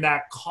bringing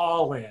that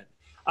call in?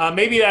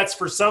 Maybe that's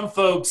for some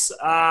folks.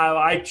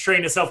 I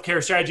train a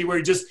self-care strategy where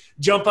you just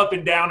jump up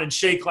and down and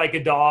shake like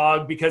a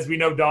dog, because we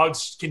know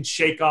dogs can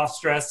shake off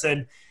stress,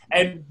 and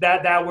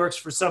that works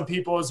for some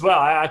people as well.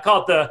 I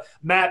call it the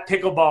Matt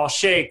pickleball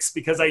shakes,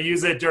 because I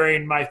use it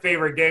during my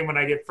favorite game when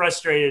I get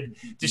frustrated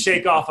to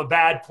shake off a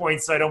bad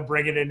point so I don't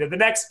bring it into the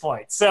next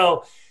point.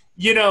 So,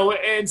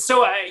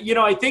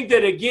 I think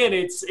that, again,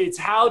 it's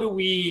how do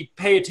we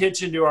pay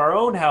attention to our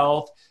own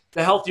health?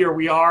 The healthier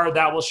we are,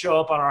 that will show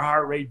up on our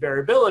heart rate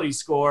variability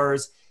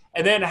scores.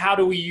 And then how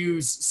do we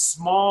use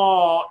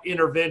small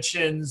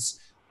interventions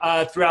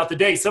throughout the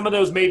day? Some of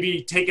those may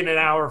be taking an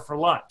hour for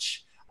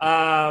lunch,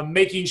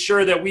 making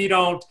sure that we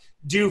don't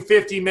do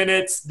 50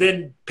 minutes,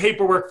 then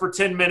paperwork for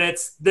 10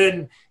 minutes,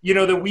 then,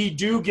 that we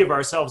do give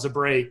ourselves a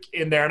break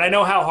in there. And I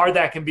know how hard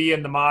that can be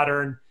in the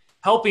modern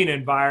helping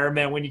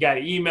environment when you got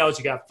emails,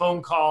 you got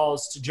phone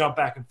calls to jump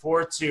back and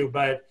forth to.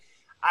 But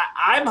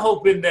I'm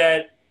hoping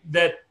that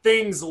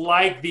things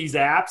like these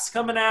apps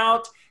coming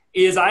out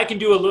is I can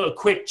do a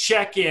quick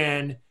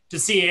check-in to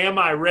see, am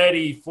I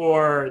ready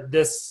for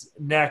this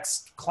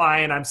next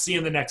client I'm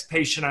seeing, the next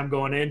patient I'm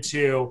going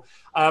into.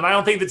 I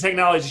don't think the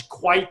technology is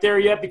quite there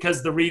yet,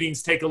 because the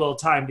readings take a little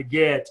time to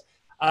get.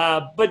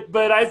 But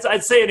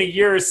I'd say in a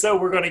year or so,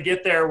 we're going to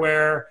get there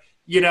where,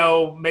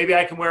 maybe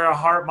I can wear a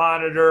heart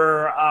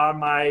monitor on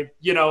my,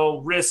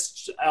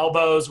 wrists,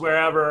 elbows,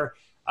 wherever,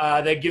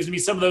 that gives me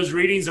some of those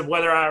readings of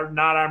whether or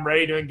not I'm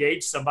ready to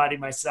engage somebody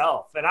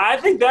myself. And I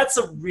think that's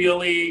a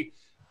really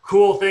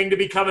cool thing to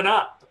be coming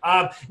up.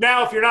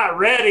 Now, if you're not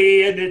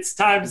ready and it's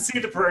time to see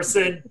the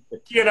person,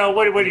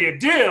 what do you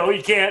do?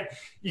 You can't,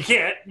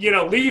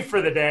 leave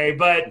for the day.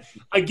 But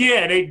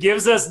again, it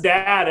gives us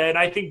data, and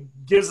I think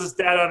gives us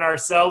data on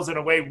ourselves in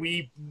a way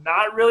we've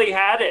not really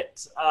had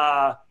it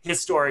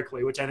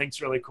historically, which I think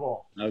is really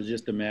cool. I was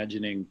just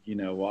imagining,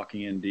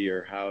 walking into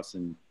your house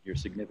and your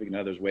significant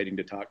other's waiting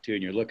to talk to you,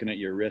 and you're looking at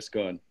your wrist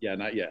going, yeah,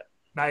 not yet.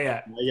 Not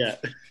yet. Not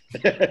yet.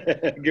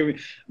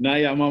 Not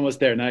yet. I'm almost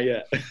there. Not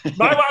yet.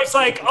 My wife's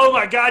like, oh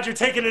my God, you're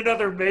taking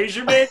another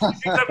measurement? You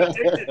think I'm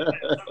addicted to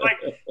this? I'm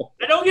like,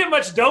 I don't get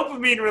much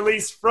dopamine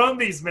release from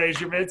these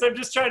measurements. I'm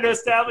just trying to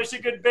establish a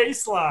good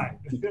baseline.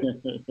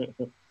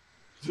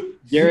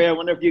 Gary, I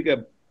wonder if you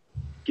could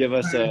give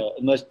us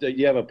unless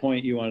you have a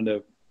point you wanted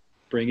to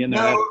bring in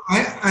there. No,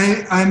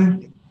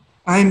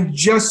 I'm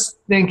just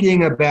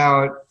thinking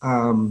about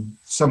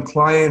some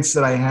clients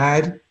that I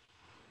had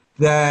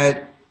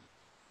that,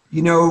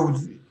 in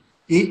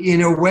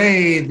a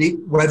way,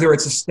 whether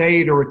it's a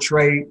state or a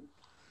trait,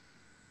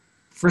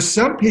 for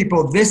some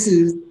people,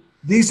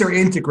 these are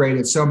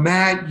integrated. So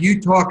Matt,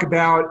 you talk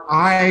about,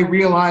 I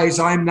realize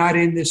I'm not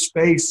in this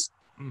space,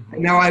 and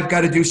now I've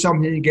got to do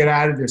something to get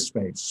out of this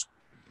space.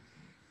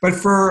 But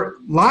for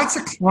lots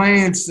of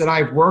clients that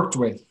I've worked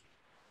with,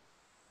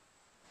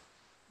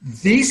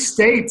 these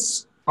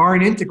states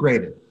aren't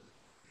integrated.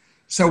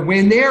 So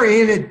when they're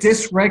in a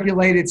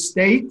dysregulated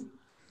state,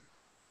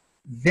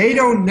 they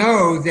don't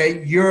know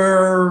that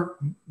you're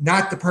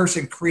not the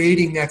person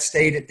creating that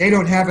state. They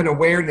don't have an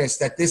awareness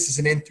that this is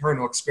an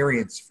internal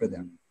experience for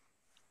them,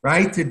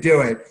 right, to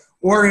do it.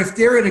 Or if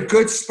they're in a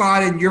good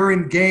spot and you're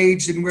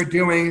engaged and we're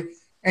doing.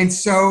 And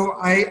so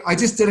I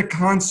just did a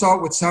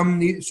consult with someone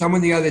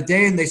the other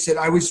day, and they said,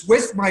 I was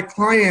with my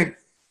client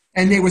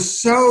and they were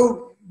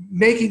so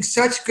making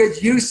such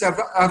good use of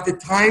the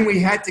time we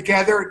had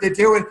together to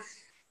do it.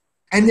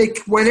 And they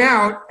went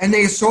out and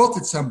they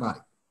assaulted somebody.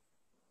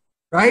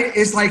 Right?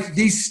 It's like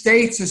these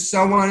states are so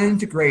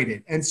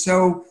unintegrated. And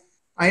so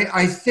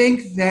I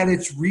think that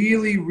it's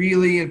really,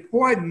 really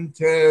important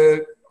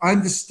to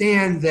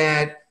understand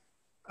that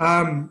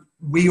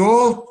we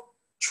all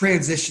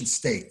transition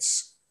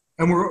states,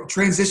 and we're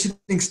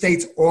transitioning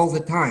states all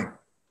the time.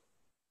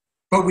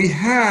 But we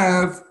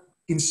have,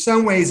 in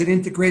some ways, an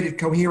integrated,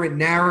 coherent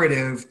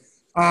narrative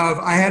of,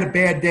 I had a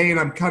bad day and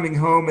I'm coming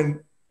home, and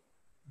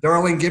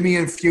darling, give me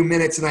a few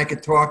minutes and I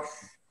could talk.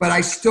 But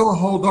I still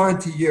hold on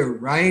to you,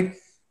 right?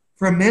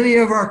 For many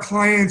of our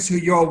clients who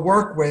you'll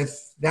work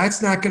with,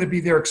 that's not going to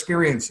be their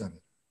experience of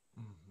it.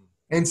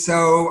 Mm-hmm. And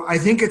so I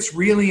think it's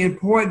really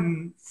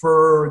important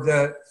for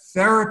the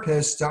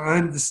therapist to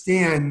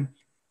understand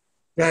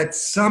that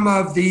some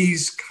of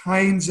these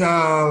kinds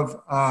of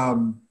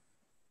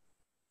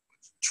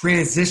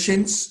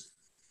transitions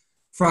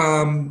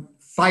from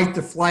fight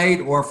to flight,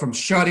 or from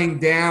shutting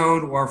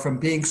down, or from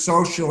being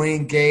socially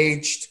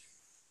engaged,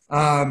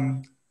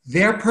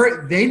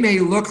 they may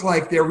look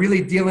like they're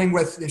really dealing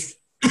with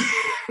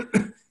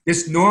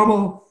this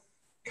normal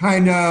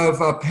kind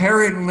of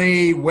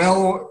apparently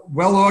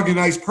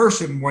well-organized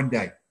person one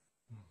day.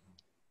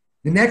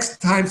 The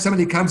next time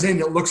somebody comes in,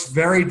 it looks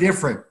very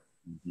different.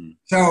 Mm-hmm.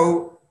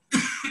 So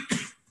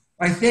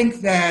I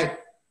think that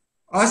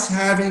us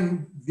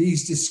having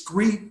these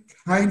discrete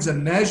kinds of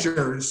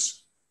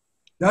measures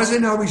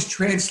doesn't always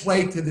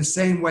translate to the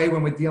same way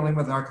when we're dealing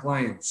with our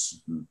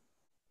clients. Mm-hmm.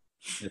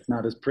 It's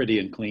not as pretty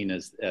and clean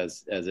as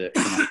it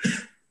can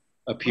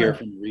appear right.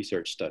 from the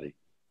research study.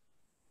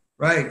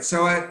 Right.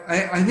 So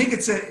I think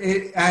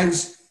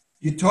as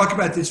you talk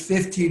about this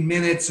 15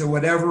 minutes or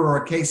whatever,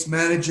 or a case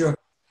manager,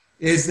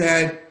 is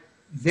that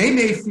they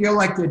may feel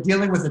like they're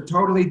dealing with a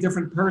totally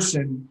different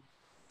person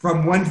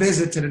from one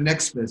visit to the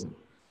next visit.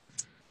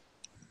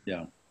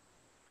 Yeah.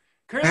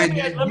 Kurt, let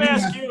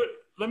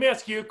me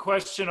ask you a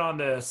question on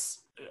this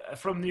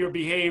from your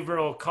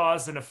behavioral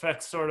cause and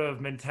effect sort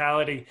of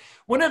mentality.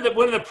 One of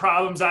the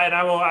problems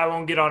I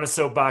won't get on a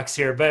soapbox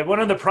here, but one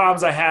of the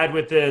problems I had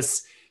with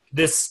this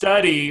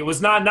study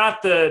was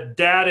not the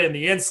data and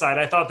the insight.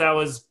 I thought that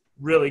was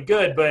really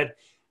good, but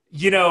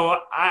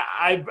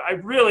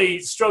I really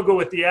struggle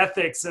with the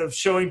ethics of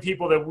showing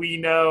people that we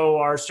know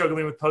are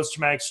struggling with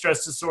post-traumatic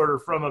stress disorder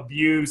from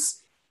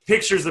abuse,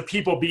 pictures of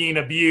people being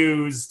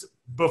abused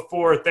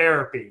before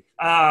therapy.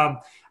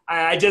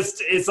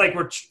 It's like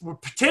we're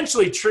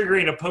potentially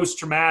triggering a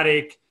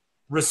post-traumatic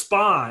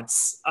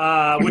response,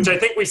 which I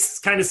think we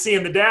kind of see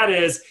in the data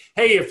is,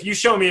 hey, if you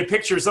show me a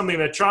picture of something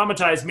that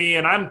traumatized me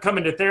and I'm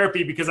coming to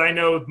therapy because I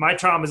know my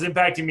trauma is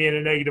impacting me in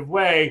a negative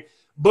way,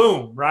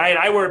 boom, right?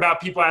 I worry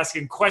about people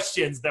asking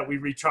questions that we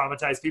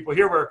re-traumatize people.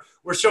 Here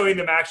we're showing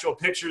them actual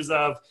pictures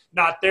of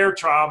not their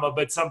trauma,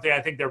 but something I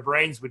think their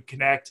brains would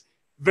connect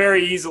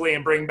very easily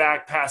and bring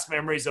back past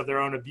memories of their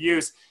own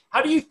abuse.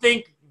 How do you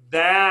think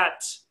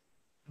that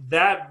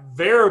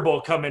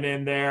variable coming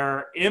in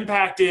there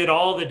impacted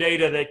all the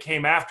data that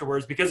came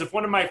afterwards? Because if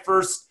one of my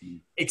first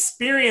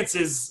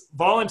experiences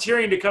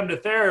volunteering to come to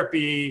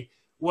therapy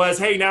was,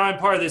 hey, now I'm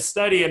part of this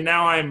study and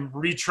now I'm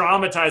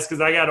re-traumatized because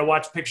I got to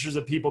watch pictures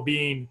of people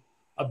being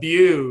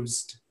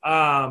abused.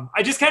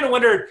 I just kind of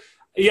wondered,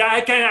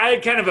 I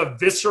had kind of a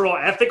visceral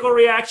ethical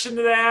reaction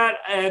to that.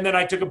 And then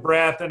I took a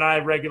breath and I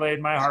regulated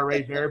my heart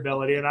rate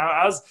variability and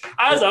I was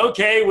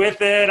okay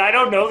with it. I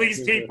don't know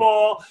these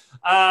people.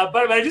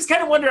 But I just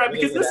kind of wonder,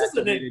 because this is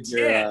an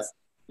intense.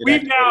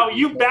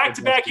 You back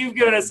to back, you've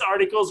given us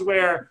articles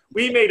where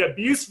we made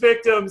abuse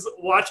victims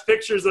watch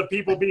pictures of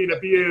people being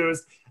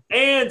abused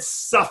and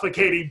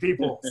suffocating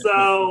people.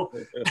 So,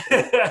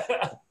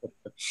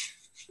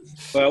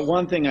 well,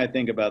 one thing I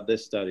think about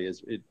this study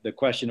is the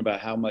question about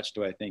how much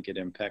do I think it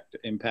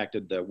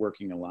impacted the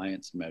working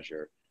alliance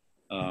measure,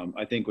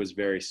 I think was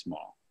very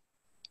small.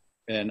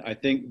 And I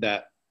think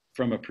that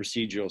from a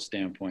procedural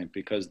standpoint,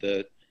 because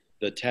the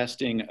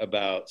testing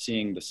about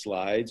seeing the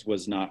slides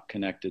was not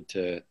connected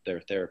to their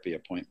therapy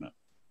appointment.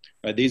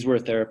 Right? These were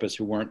therapists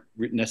who weren't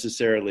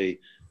necessarily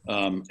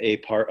a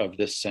part of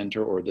this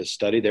center or this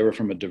study. They were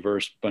from a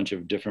diverse bunch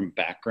of different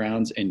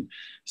backgrounds. And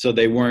so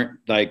they weren't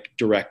like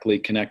directly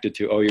connected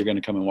to, oh, you're going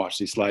to come and watch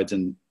these slides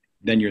and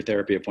then your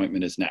therapy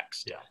appointment is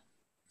next. Yeah.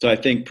 So I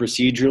think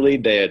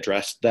procedurally they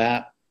addressed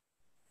that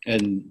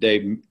and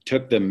they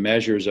took the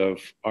measures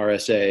of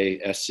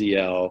RSA,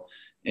 SCL,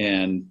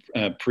 and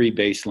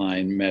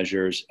pre-baseline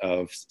measures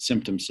of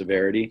symptom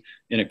severity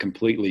in a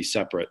completely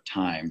separate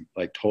time,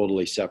 like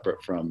totally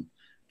separate from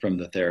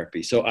the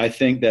therapy. So I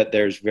think that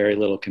there's very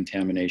little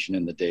contamination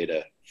in the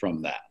data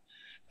from that.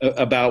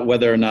 About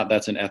whether or not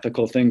that's an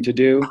ethical thing to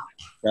do,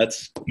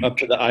 that's up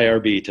to the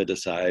IRB to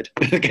decide.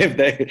 If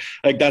they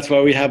that's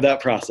why we have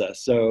that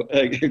process. So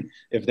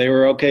if they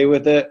were okay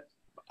with it,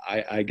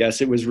 I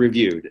guess it was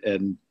reviewed,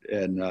 and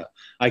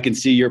I can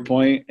see your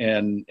point,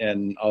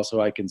 and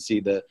also I can see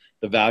the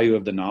value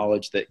of the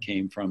knowledge that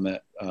came from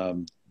it,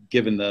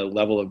 given the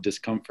level of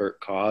discomfort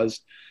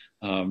caused,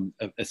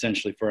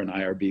 essentially for an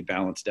IRB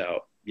balanced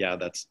out. Yeah,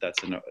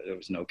 it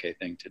was an okay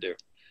thing to do.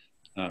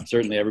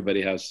 Certainly,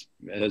 everybody has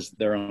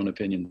their own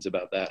opinions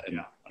about that, and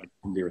I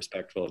can be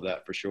respectful of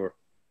that for sure.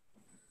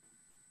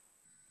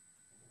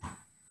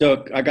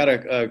 So I got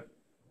a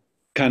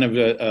kind of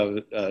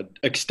a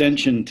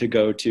extension to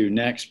go to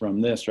next from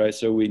this, right?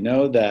 So we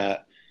know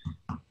that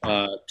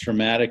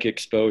traumatic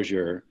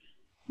exposure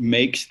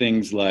makes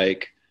things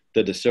like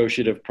the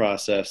dissociative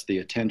process,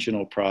 the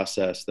attentional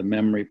process, the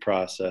memory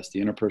process,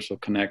 the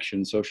interpersonal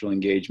connection, social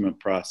engagement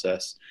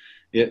process,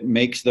 it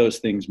makes those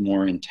things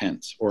more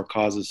intense or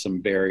causes some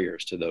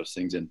barriers to those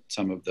things in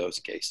some of those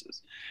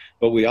cases.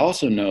 But we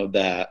also know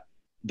that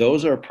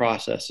those are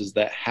processes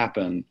that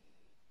happen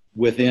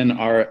within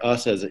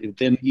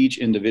within each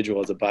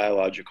individual as a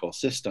biological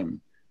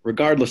system,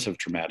 regardless of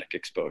traumatic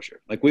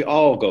exposure. Like we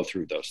all go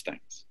through those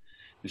things.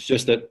 It's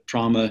just that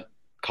trauma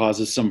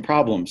causes some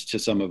problems to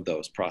some of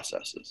those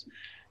processes.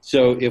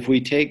 So if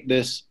we take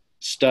this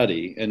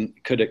study and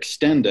could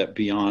extend it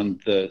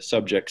beyond the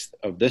subjects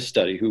of this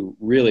study who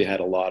really had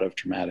a lot of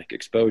traumatic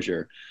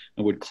exposure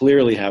and would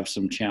clearly have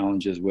some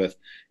challenges with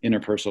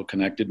interpersonal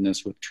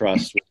connectedness, with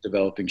trust, with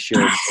developing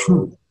shared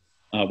code,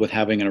 with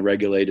having a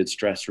regulated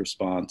stress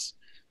response,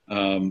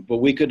 But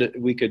we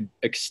could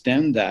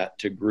extend that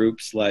to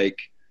groups like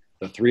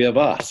the three of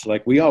us.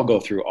 Like, we all go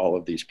through all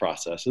of these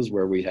processes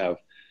where we have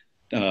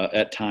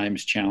at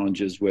times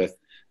challenges with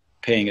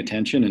paying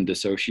attention and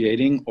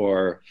dissociating,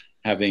 or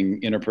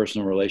having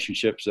interpersonal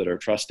relationships that are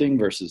trusting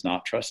versus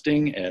not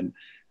trusting. And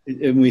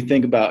we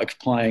think about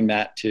applying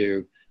that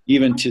to,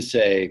 even to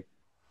say,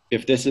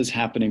 if this is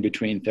happening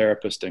between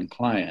therapist and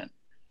client,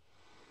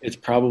 it's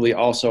probably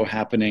also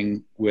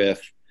happening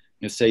with,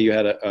 say you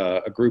had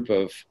a group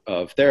of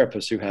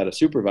therapists who had a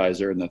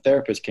supervisor, and the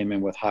therapist came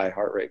in with high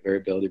heart rate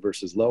variability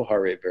versus low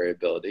heart rate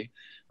variability.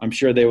 I'm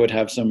sure they would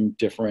have some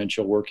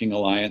differential working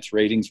alliance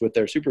ratings with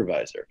their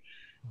supervisor,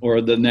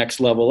 or the next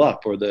level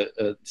up, or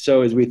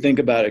so as we think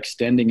about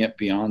extending it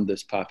beyond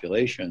this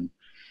population,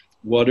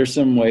 what are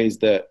some ways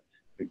that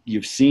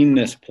you've seen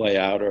this play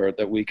out, or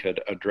that we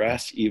could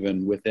address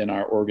even within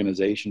our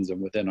organizations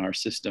and within our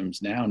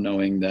systems now,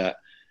 knowing that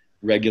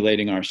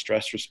regulating our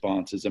stress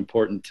response is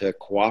important to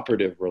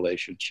cooperative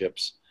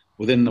relationships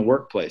within the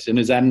workplace? And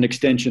is that an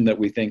extension that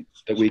we think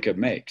that we could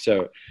make?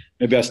 So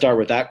maybe I'll start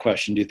with that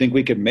question. Do you think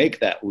we could make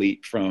that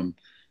leap from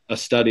a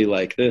study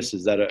like this?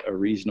 Is that a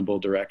reasonable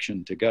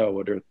direction to go?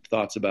 What are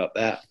thoughts about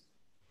that?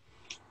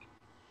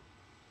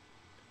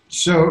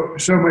 So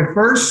my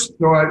first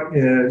thought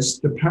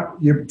is,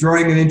 you're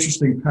drawing an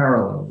interesting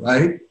parallel,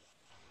 right?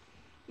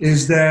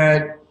 Is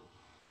that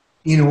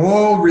in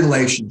all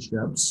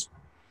relationships,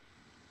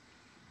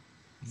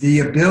 the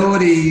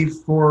ability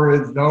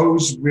for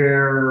those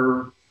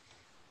we're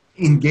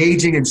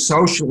engaging in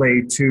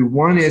socially to,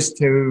 one is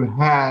to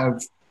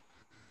have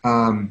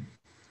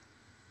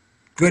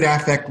good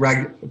affect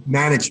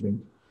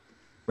management,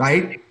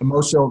 right?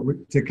 Emotional,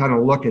 to kind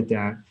of look at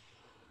that,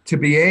 to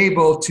be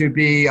able to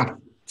be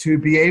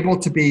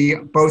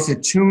both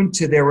attuned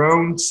to their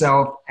own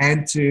self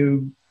and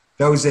to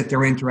those that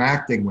they're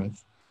interacting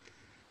with,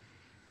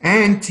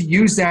 and to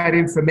use that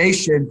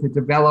information to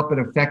develop an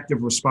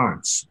effective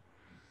response.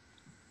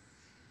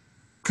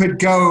 Could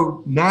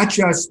go not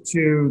just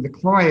to the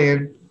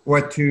client or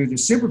to the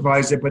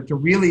supervisor, but to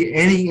really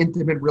any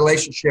intimate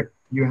relationship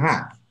you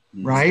have,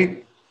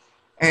 right?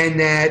 And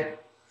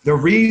that the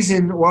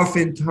reason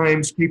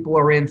oftentimes people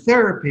are in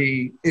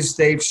therapy is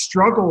they've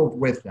struggled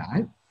with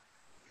that,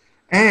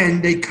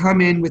 and they come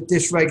in with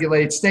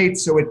dysregulated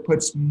states, so it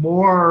puts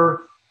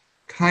more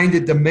kind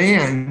of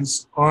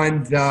demands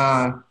on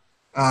the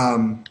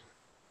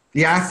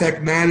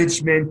affect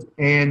management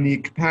and the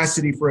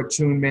capacity for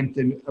attunement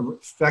and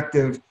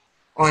effective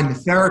on the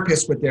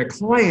therapist with their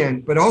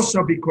client, but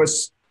also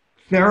because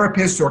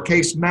therapists or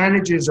case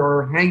managers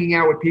are hanging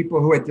out with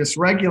people who are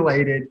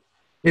dysregulated,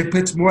 it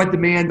puts more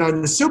demand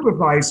on the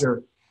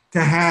supervisor to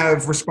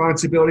have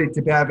responsibility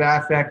to have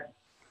affect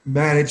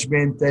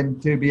management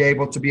and to be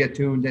able to be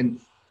attuned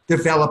and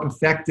develop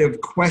effective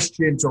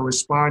questions or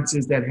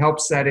responses that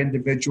helps that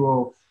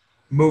individual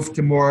move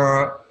to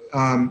more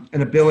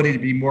an ability to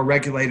be more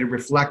regulated,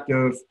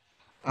 reflective,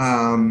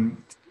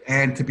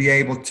 and to be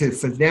able to,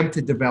 for them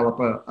to develop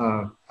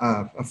a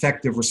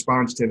effective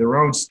response to their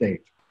own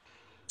state.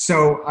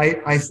 So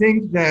I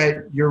think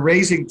that you're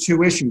raising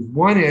two issues.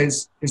 One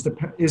is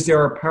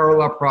there a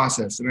parallel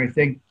process? And I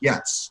think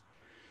yes.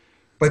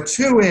 But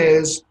two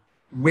is,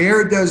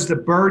 where does the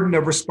burden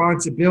of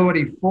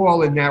responsibility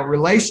fall in that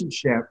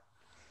relationship,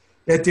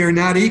 that they're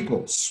not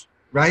equals,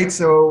 right?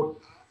 So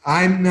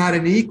I'm not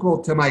an equal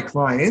to my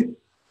client.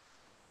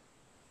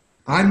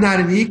 I'm not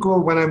an equal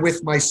when I'm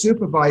with my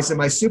supervisor.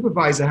 My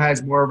supervisor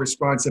has more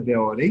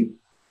responsibility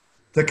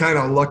to kind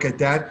of look at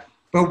that.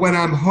 But when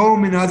I'm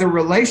home in other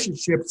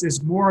relationships,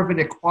 there's more of an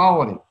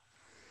equality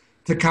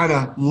to kind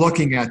of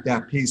looking at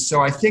that piece.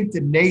 So I think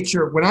the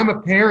nature, when I'm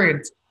a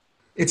parent,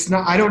 it's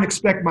not, I don't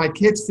expect my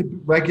kids to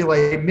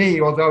regulate me,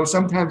 although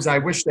sometimes I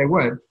wish they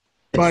would.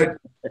 But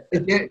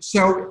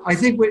so I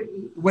think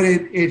what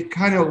it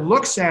kind of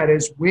looks at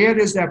is, where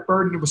does that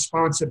burden of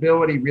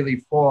responsibility really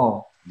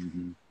fall?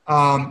 Mm-hmm.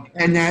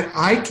 And that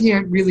I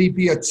can't really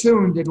be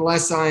attuned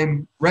unless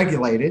I'm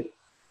regulated,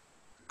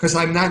 because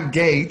I'm not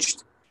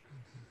engaged,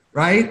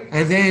 right?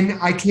 And then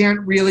I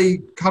can't really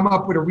come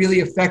up with a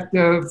really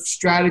effective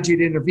strategy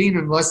to intervene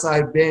unless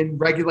I've been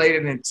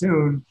regulated and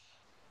attuned,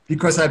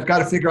 because I've got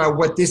to figure out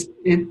what this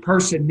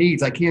person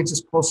needs. I can't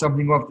just pull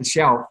something off the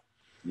shelf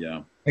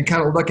and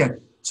kind of look at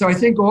it. So I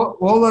think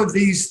all of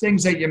these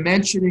things that you're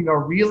mentioning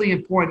are really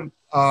important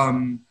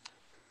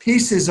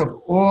pieces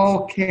of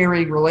all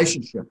caring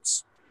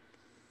relationships.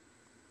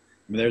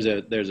 I mean,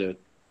 there's a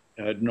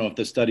I don't know if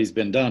the study's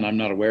been done. I'm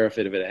not aware if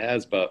it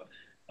has, but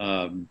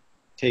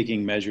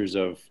taking measures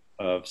of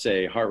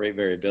say heart rate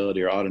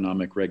variability or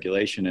autonomic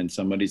regulation and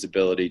somebody's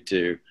ability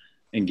to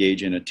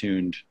engage in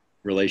attuned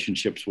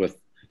relationships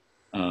with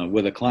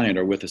a client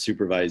or with a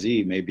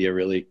supervisee may be a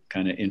really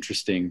kind of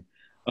interesting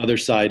other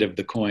side of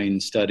the coin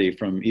study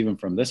from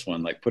this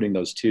one, like putting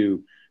those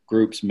two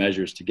groups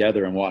measures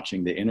together and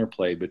watching the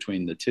interplay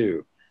between the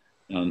two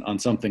on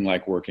something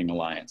like working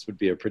alliance would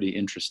be a pretty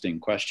interesting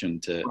question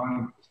to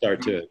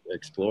start to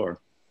explore.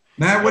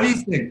 Matt, what do you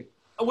think?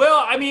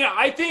 Well, I mean,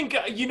 I think,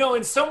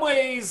 in some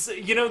ways,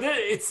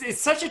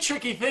 it's such a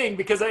tricky thing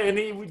because,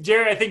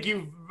 Jerry, I think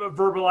you've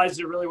verbalized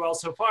it really well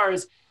so far,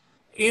 is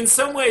in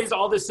some ways,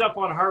 all this stuff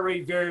on heart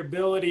rate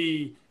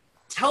variability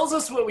tells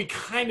us what we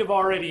kind of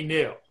already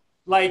knew.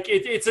 Like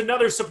it's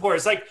another support.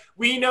 It's like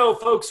we know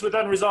folks with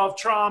unresolved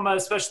trauma,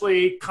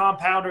 especially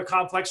compound or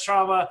complex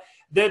trauma,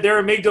 that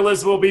their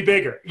amygdalas will be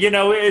bigger.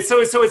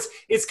 So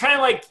it's kind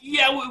of like,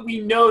 yeah, we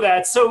know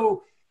that.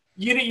 So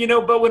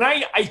but when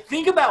I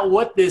think about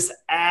what this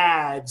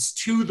adds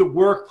to the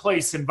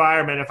workplace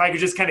environment, if I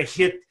could just kind of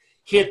hit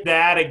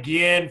that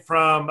again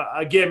from,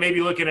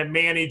 maybe looking at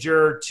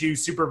manager to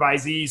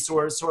supervisee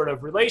sort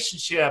of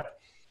relationship,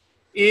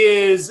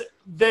 is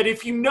that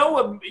if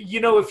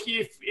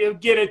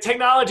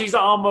technology's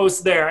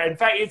almost there. In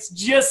fact, it's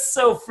just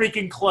so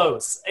freaking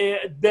close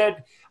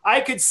that I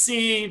could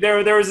see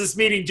there was this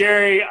meeting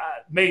Jerry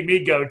made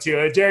me go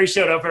to. Jerry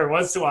showed up every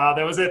once in a while.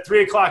 That was at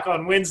 3:00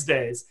 on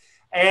Wednesdays.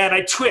 And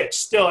I twitch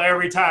still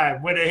every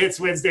time when it hits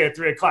Wednesday at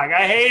 3:00.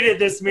 I hated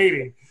this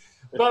meeting.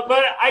 But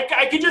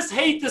I could just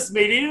hate this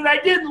meeting. And I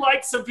didn't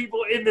like some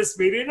people in this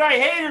meeting. And I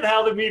hated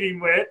how the meeting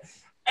went.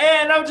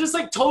 And I was just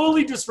like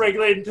totally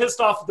dysregulated and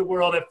pissed off at the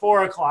world at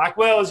 4:00.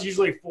 Well, it was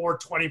usually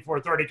 4:20,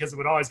 4:30 because it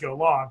would always go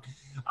long.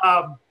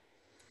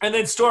 And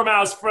then storm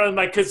out from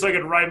my kids so I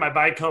could ride my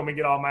bike home and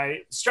get all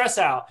my stress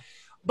out.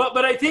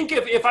 But I think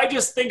if I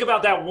just think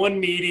about that one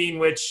meeting,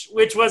 which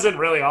wasn't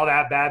really all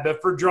that bad,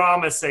 but for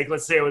drama's sake,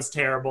 let's say it was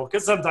terrible,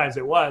 because sometimes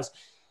it was.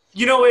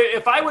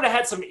 If I would have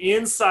had some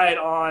insight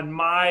on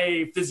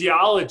my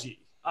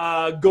physiology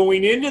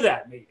going into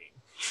that meeting,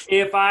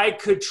 if I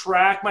could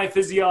track my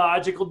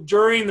physiological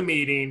during the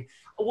meeting,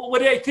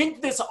 what I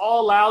think this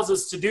all allows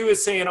us to do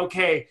is saying,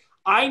 okay,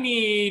 I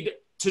need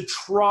to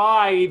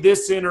try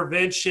this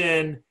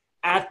intervention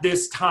at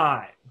this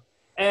time.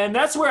 And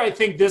that's where I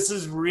think this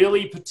is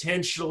really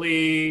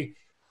potentially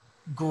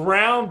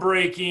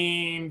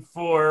groundbreaking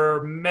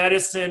for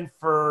medicine,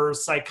 for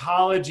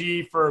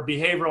psychology, for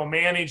behavioral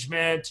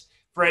management,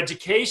 for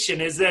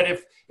education, is that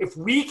if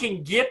we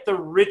can get the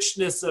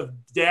richness of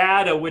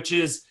data, which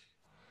is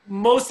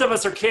most of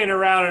us are carrying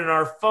around in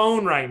our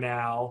phone right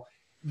now,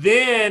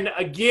 then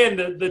again,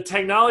 the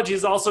technology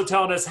is also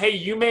telling us, hey,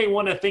 you may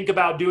want to think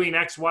about doing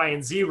X, Y,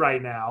 and Z right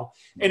now.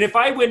 And if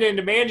I went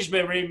into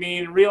management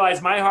and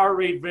realized my heart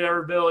rate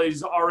variability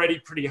is already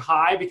pretty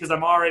high because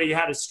I'm already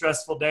had a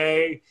stressful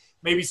day,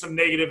 maybe some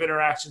negative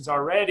interactions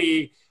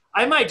already,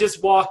 I might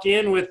just walk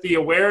in with the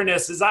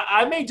awareness is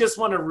I may just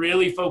want to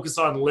really focus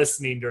on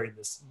listening during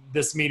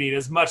this meeting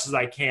as much as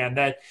I can,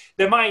 that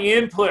my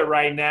input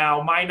right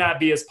now might not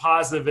be as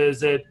positive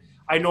as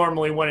I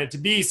normally want it to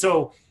be.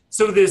 So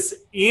this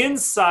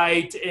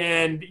insight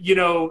and,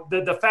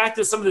 the fact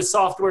that some of the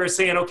software is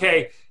saying,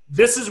 okay,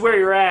 this is where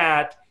you're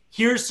at,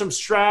 here's some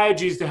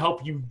strategies to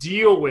help you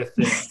deal with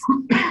this.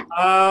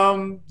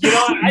 I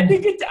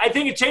think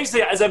it changed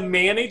it. As a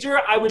manager,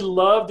 I would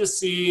love to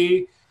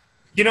see,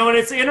 and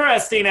it's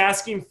interesting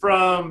asking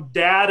from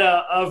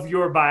data of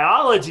your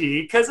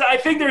biology, because I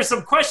think there's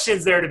some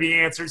questions there to be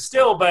answered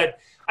still, but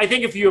I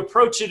think if you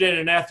approach it in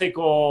an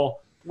ethical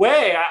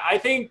way, I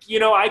think,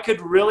 I could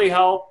really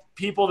help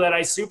people that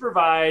I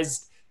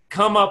supervised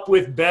come up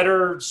with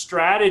better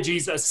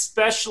strategies,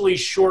 especially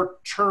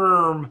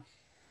short-term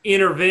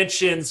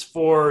interventions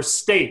for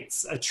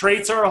states.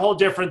 Traits are a whole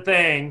different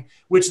thing,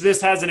 which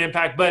this has an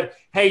impact. But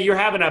hey, you're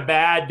having a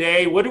bad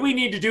day. What do we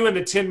need to do in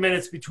the 10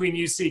 minutes between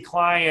you see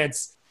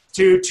clients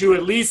to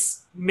at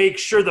least make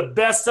sure the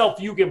best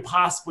self you can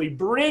possibly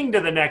bring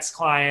to the next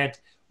client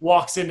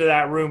walks into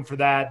that room for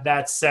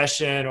that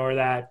session or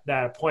that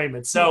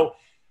appointment? So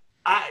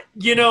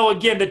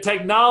again, the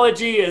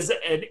technology is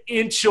an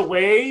inch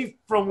away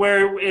from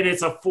where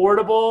it's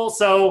affordable.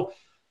 So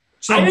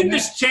I think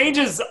this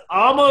changes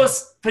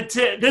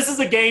this is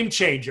a game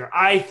changer,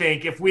 I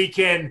think, if we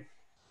can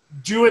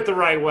do it the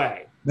right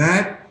way.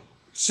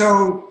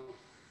 So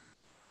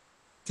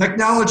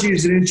technology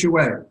is an inch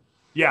away.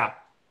 Yeah.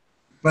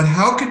 But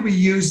how could we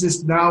use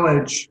this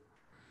knowledge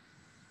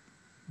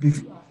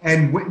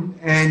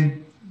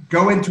and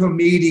go into a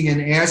meeting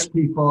and ask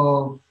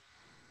people,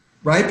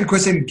 right?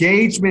 Because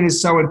engagement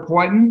is so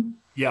important.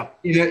 Yeah.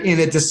 In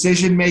a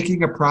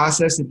decision-making, a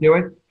process to do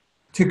it,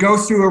 to go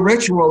through a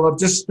ritual of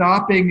just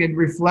stopping and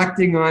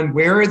reflecting on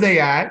where are they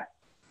at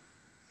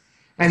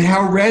and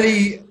how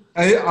ready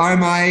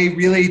am I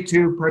really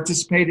to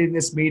participate in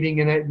this meeting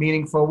in a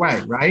meaningful way,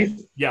 right?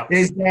 Yeah.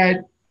 Is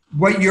that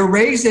what you're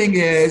raising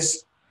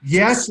is,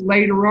 yes,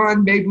 later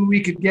on, maybe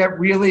we could get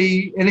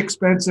really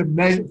inexpensive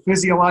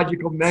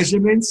physiological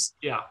measurements.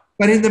 Yeah.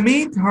 But in the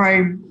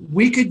meantime,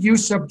 we could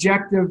use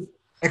subjective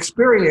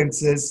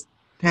experiences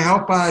to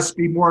help us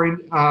be more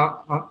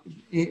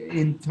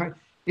in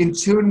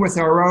tune with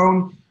our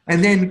own,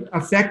 and then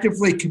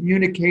effectively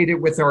communicate it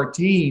with our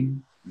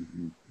team.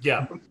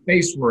 Yeah. What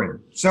space we're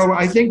in. So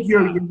I think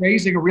you're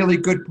raising a really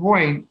good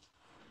point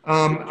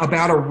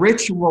about a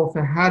ritual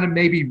for how to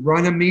maybe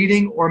run a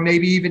meeting or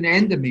maybe even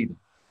end a meeting.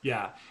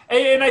 Yeah.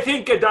 And I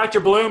think Dr.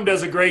 Bloom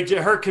does a great job,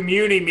 her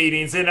community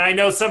meetings. And I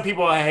know some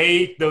people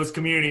hate those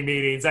community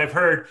meetings. I've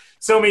heard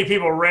so many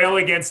people rail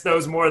against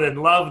those more than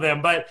love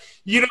them. But,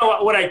 you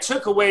know, what I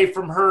took away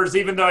from hers,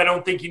 even though I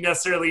don't think you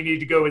necessarily need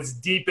to go as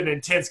deep and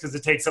intense because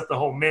it takes up the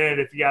whole minute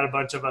if you got a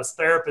bunch of us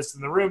therapists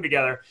in the room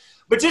together,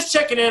 but just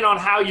checking in on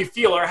how you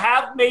feel, or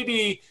have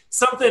maybe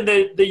something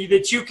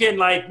that you can,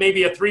 like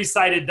maybe a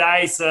 3-sided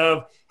dice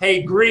of,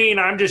 hey, green,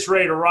 I'm just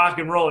ready to rock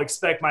and roll,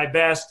 expect my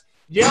best.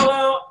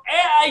 Yellow,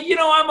 you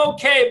know, I'm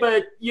okay,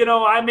 but, you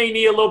know, I may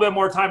need a little bit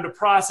more time to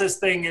process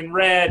thing. And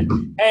red,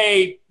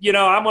 hey, you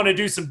know, I'm going to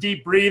do some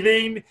deep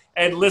breathing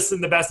and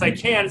listen the best I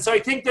can. So I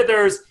think that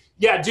there's,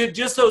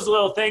 just those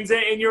little things.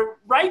 And you're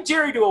right,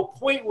 Jerry, to a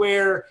point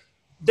where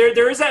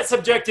there is that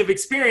subjective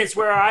experience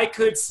where I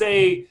could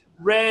say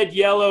red,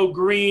 yellow,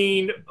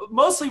 green,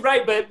 mostly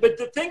right. But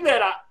the thing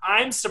that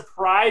I'm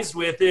surprised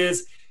with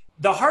is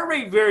the heart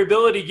rate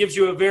variability gives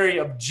you a very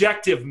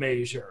objective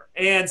measure.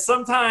 And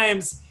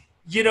sometimes,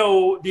 you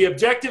know, the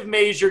objective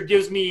measure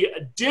gives me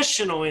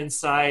additional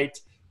insight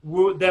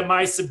that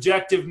my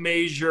subjective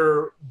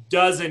measure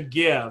doesn't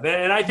give.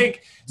 And I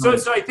think, so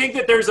I think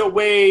that there's a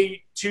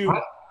way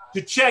to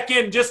check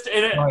in just,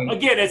 and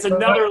again, it's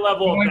another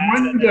level of I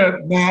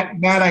wonder,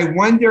 Matt, I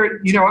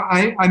wonder, you know,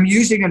 I'm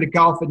using a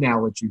golf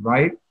analogy,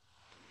 right?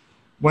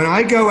 When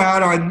I go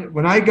out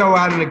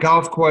on a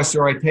golf course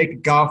or I take a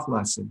golf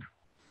lesson,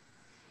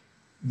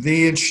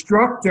 the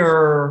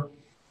instructor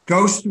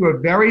goes through a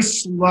very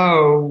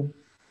slow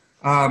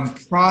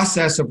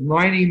process of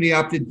lining me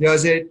up that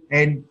does it.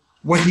 And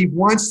what he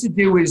wants to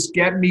do is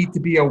get me to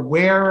be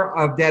aware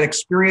of that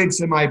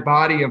experience in my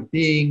body of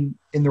being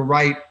in the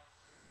right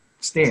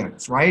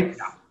stance, right?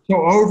 Yeah.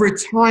 So over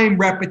time,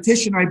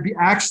 repetition,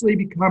 actually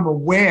become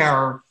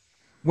aware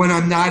when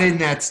I'm not in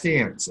that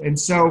stance. And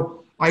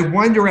so I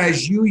wonder,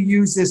 as you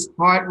use this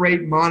heart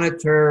rate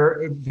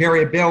monitor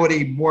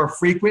variability more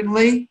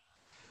frequently,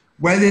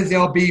 whether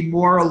there'll be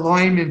more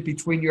alignment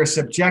between your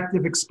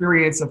subjective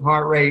experience of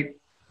heart rate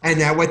and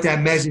what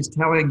that measure is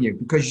telling you,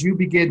 because you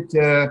begin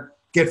to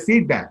get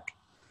feedback.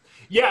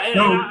 Yeah.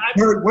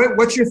 So,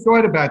 what's your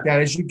thought about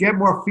that? As you get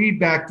more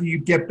feedback, do you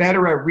get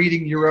better at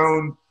reading your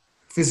own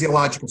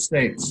physiological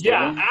states?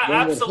 Yeah,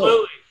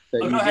 absolutely.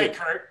 Go ahead,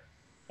 Kurt.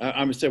 I'm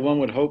going to say one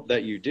would hope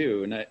that you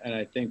do, and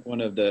I think one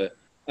of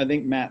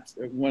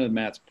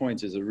Matt's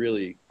points is a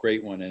really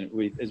great one. And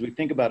as we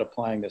think about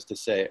applying this to,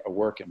 say, a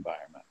work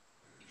environment,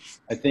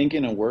 I think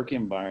in a work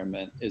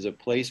environment is a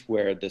place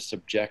where the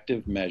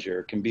subjective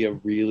measure can be a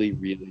really,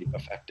 really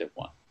effective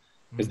one.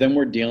 Because then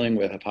we're dealing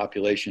with a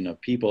population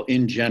of people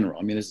in general.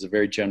 I mean, this is a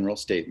very general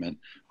statement,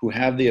 who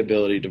have the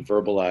ability to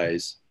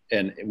verbalize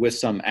and with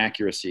some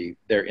accuracy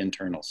their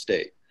internal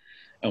state.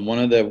 And one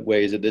of the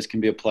ways that this can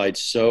be applied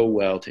so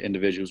well to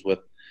individuals with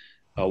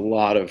a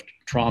lot of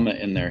trauma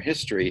in their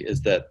history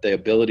is that the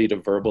ability to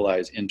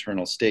verbalize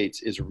internal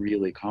states is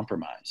really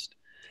compromised.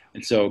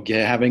 And so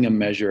having a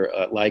measure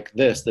like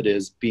this that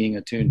is being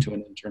attuned to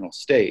an internal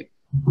state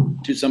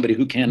to somebody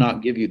who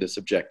cannot give you the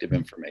subjective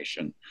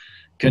information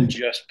can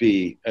just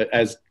be,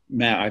 as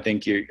Matt, I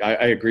think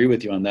I agree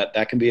with you on that.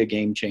 That can be a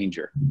game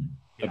changer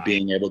of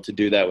being able to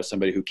do that with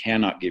somebody who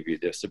cannot give you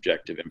the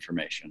subjective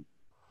information.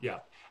 Yeah.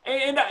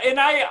 And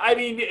I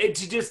mean,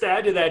 to just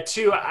add to that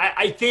too,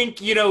 I think,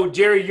 you know,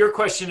 Jerry, your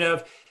question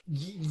of,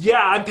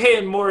 I'm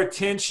paying more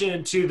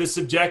attention to the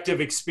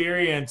subjective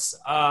experience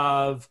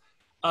of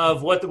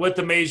what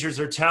the measures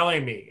are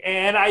telling me.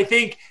 And I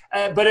think,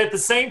 but at the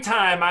same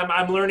time,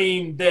 I'm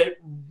learning that,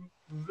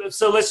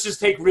 so let's just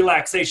take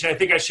relaxation. I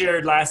think I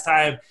shared last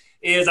time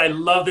is I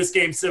love this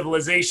game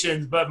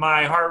Civilizations, but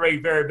my heart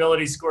rate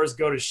variability scores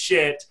go to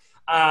shit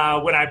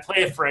when I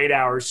play it for 8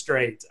 hours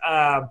straight.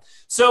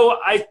 So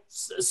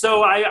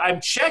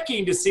I'm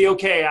checking to see,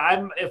 okay,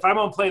 if I'm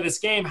gonna play this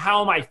game,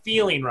 how am I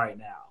feeling right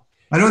now?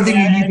 I don't think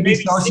you need to be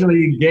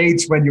socially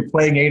engaged when you're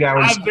playing 8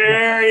 hours. I'm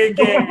very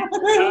engaged.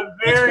 I'm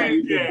very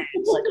engaged.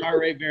 Like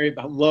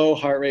low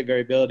heart rate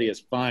variability is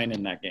fine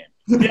in that game.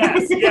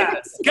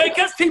 Yes.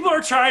 Because people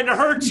are trying to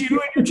hurt you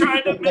and you're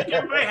trying to make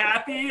everybody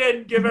happy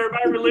and give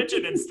everybody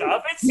religion and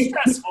stuff. It's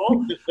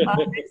stressful.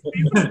 These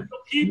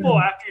people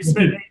after you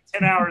spend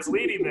 10 hours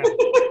leading them.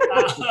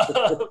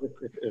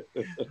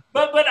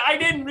 But I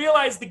didn't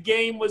realize the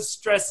game was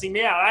stressing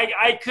me out.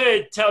 I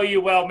could tell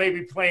you, well,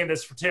 maybe playing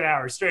this for 10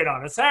 hours straight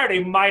on a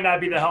Saturday might not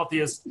be the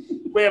healthiest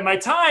way of my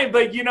time,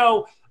 but you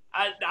know,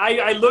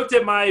 I looked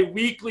at my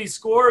weekly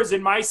scores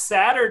and my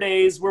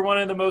Saturdays were one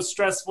of the most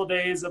stressful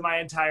days of my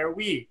entire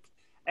week.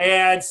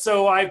 And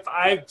so I've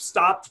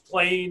stopped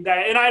playing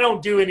that, and I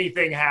don't do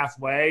anything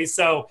halfway.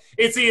 So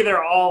it's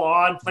either all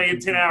on playing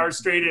 10 hours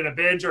straight in a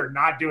binge or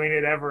not doing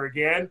it ever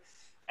again.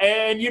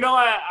 And, you know,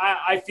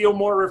 I feel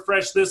more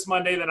refreshed this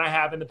Monday than I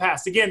have in the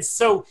past. Again,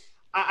 so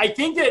I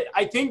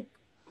think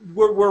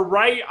we're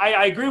right.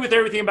 I agree with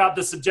everything about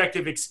the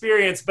subjective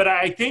experience, but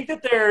I think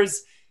that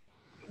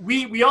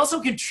we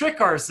also can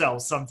trick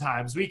ourselves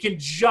sometimes. We can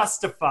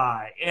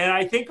justify. And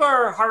I think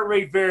our heart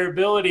rate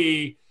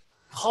variability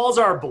calls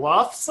our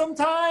bluff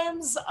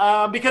sometimes,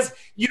 because,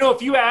 you know,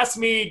 if you ask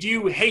me, do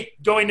you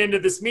hate going into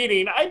this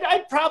meeting?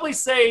 I'd probably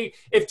say,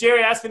 if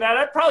Jerry asked me that,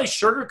 I'd probably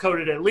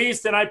sugarcoat it at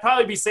least. And I'd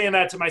probably be saying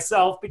that to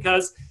myself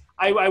because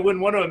I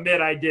wouldn't want to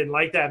admit I didn't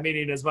like that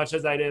meeting as much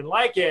as I didn't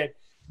like it.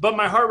 But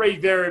my heart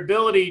rate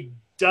variability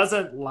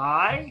doesn't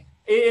lie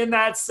in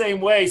that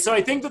same way. So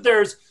I think that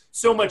there's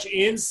so much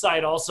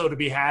insight also to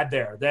be had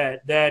there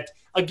that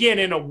again,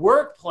 in a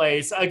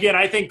workplace, again,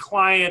 I think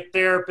client,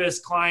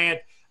 therapist, client,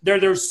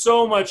 there's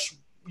so much,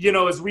 you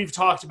know, as we've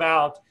talked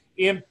about,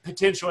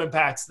 potential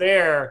impacts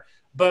there.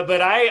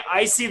 But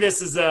I see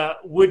this as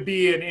would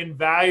be an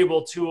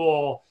invaluable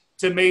tool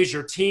to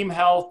measure team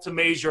health, to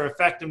measure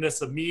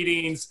effectiveness of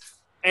meetings,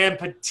 and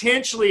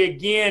potentially,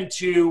 again,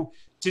 to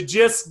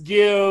just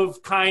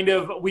give kind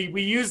of,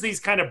 we use these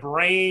kind of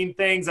brain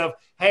things of,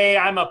 hey,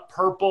 I'm a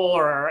purple,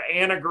 or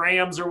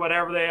anagrams or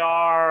whatever they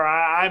are.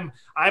 I'm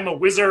a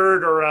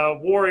wizard or a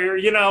warrior.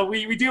 You know,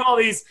 we do all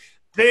these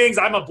things.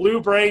 I'm a blue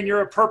brain,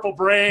 you're a purple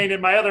brain,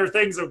 and my other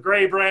thing's a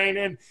gray brain.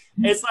 And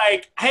it's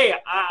like, hey,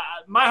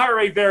 my heart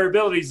rate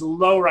variability is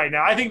low right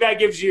now. I think that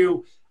gives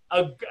you,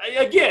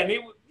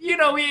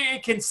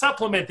 it can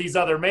supplement these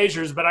other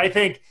measures. But I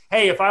think,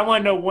 hey, if I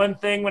want to know one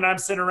thing when I'm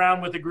sitting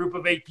around with a group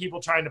of 8 people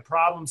trying to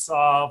problem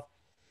solve,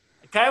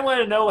 I kind of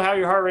want to know how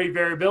your heart rate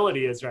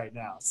variability is right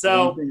now.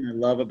 So one thing I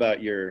love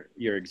about your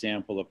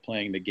example of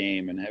playing the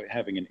game and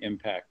having an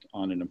impact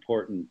on an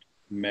important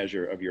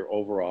measure of your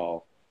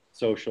overall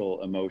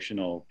social,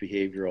 emotional,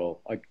 behavioral,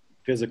 like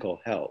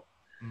physical health,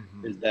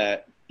 is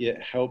that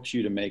it helps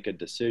you to make a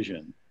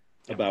decision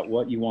about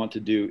what you want to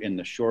do in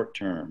the short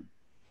term.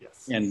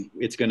 Yes. And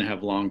it's going to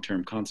have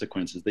long-term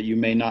consequences that you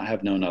may not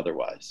have known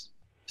otherwise.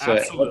 So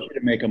Absolutely. it helps you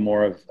to make a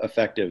more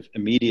effective,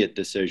 immediate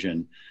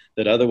decision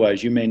that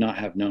otherwise you may not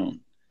have known.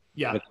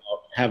 Yeah.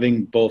 Without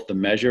having both the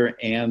measure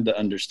and the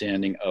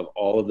understanding of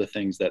all of the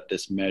things that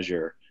this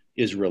measure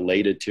is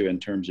related to in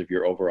terms of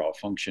your overall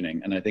functioning.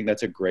 And I think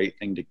that's a great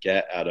thing to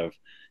get out of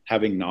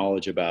having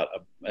knowledge about,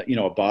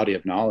 a body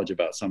of knowledge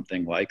about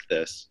something like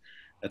this.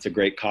 That's a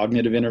great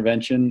cognitive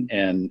intervention,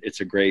 and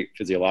it's a great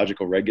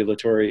physiological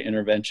regulatory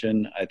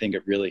intervention. I think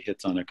it really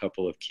hits on a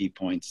couple of key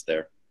points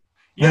there.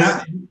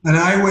 Yeah. And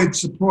I would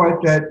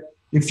support that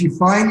if you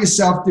find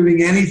yourself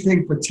doing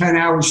anything for 10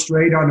 hours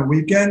straight on a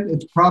weekend,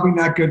 it's probably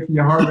not good for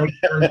your heart rate.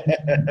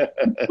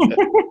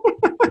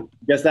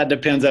 Guess that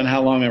depends on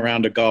how long a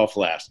round of golf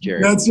lasts,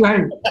 Jerry. That's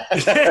right.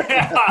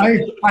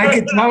 I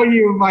can tell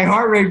you my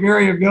heart rate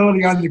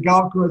variability on the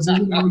golf course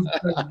isn't always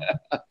good.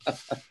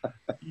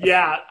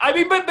 Yeah, I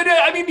mean, but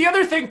I mean, the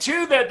other thing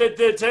too that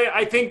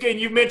I think,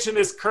 and you mentioned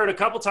this, Kurt, a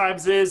couple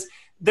times, is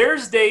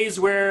there's days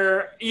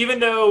where,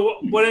 even though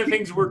one of the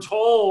things we're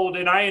told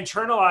and I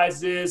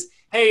internalized is,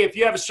 hey, if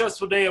you have a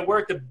stressful day at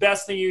work, the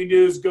best thing you can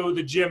do is go to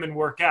the gym and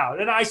work out.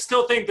 And I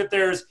still think that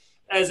there's,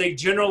 as a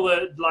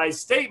generalized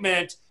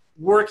statement,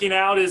 working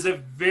out is a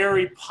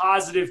very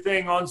positive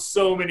thing on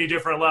so many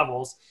different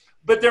levels.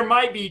 But there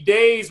might be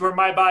days where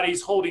my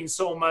body's holding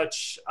so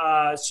much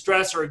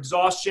stress or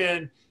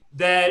exhaustion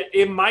that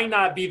it might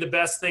not be the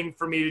best thing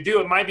for me to do.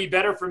 It might be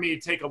better for me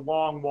to take a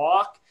long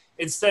walk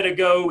instead of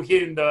go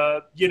hitting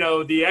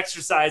the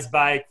exercise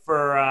bike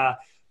for a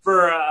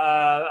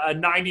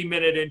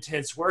 90-minute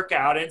intense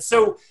workout. And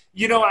so,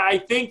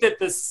 I think that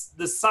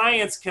the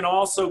science can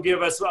also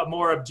give us a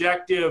more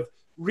objective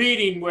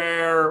reading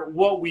where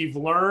what we've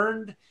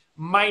learned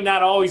might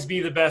not always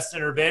be the best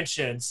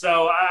intervention.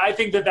 So I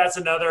think that that's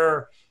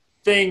another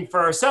thing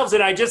for ourselves.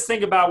 And I just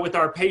think about with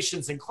our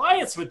patients and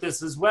clients with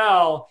this as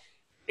well,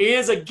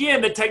 is,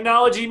 again, the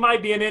technology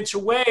might be an inch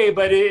away,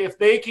 but if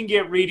they can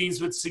get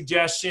readings with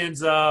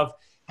suggestions of,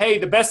 hey,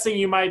 the best thing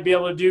you might be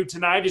able to do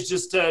tonight is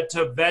just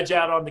to veg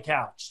out on the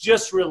couch,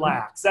 just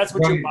relax. That's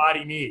what your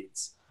body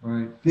needs.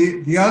 Right.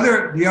 The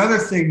other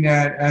thing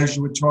that, as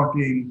you were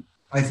talking,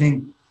 I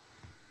think,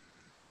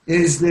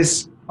 is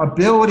this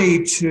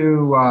ability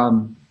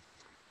to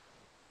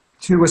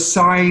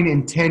assign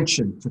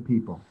intention to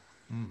people.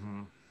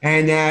 Mm-hmm.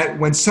 And that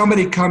when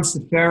somebody comes to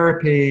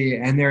therapy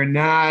and they're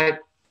not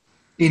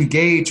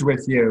engaged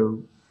with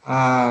you,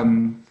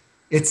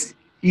 it's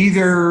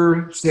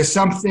either there's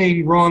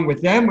something wrong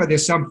with them or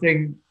there's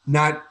something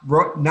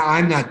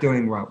I'm not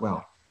doing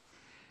well.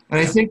 And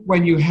I think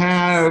when you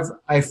have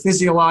a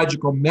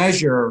physiological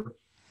measure,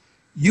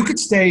 you could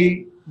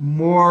stay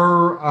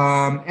more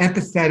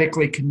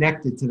empathetically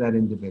connected to that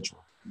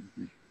individual.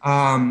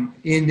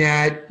 In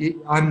that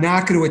I'm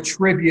not going to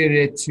attribute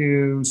it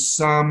to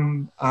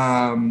some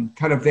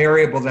kind of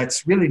variable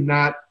that's really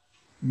not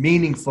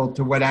meaningful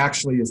to what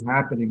actually is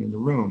happening in the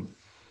room.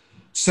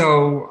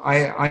 So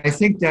I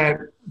think that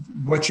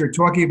what you're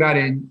talking about,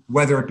 in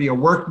whether it be a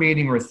work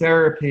meeting or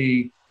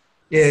therapy,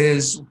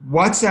 is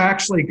what's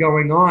actually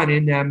going on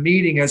in that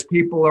meeting as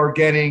people are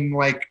getting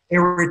like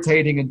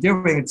irritating and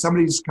doing, and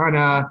somebody's kind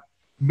of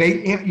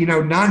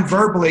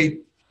non-verbally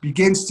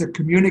begins to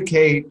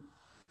communicate,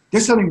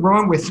 there's something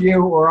wrong with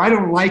you, or I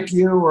don't like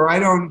you, or I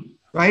don't,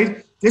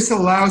 right? This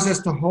allows us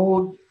to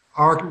hold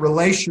our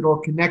relational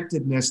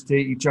connectedness to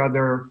each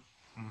other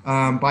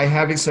by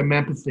having some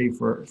empathy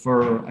for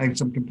and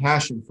some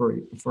compassion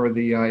for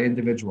the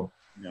individual.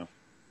 Yeah.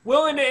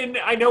 Well, and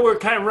I know we're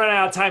kind of running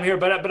out of time here,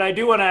 but I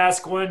do want to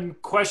ask one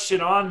question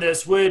on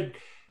this. Would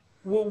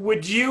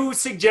you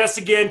suggest,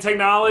 again,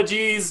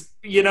 technologies,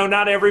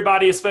 not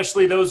everybody,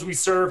 especially those we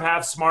serve,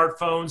 have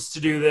smartphones to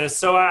do this.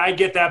 So I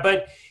get that.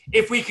 But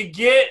if we could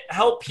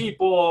help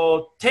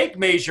people take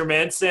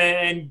measurements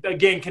and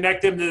again,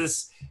 connect them to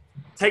this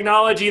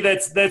technology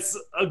that's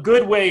a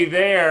good way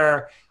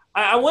there.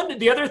 I wonder,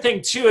 the other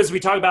thing too, as we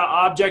talk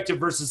about objective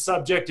versus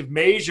subjective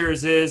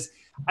measures is,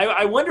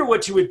 I wonder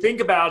what you would think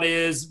about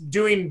is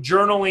doing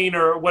journaling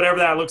or whatever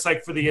that looks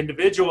like for the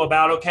individual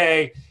about,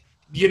 okay,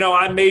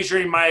 I'm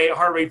measuring my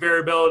heart rate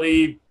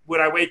variability when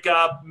I wake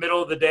up,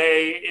 middle of the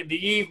day, in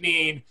the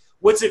evening.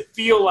 What's it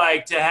feel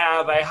like to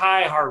have a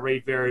high heart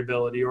rate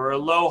variability or a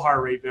low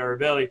heart rate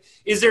variability?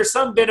 Is there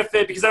some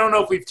benefit? Because I don't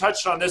know if we've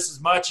touched on this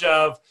as much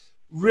of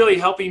really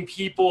helping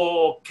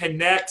people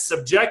connect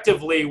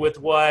subjectively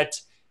with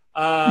what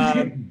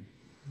the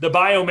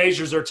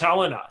biomeasures are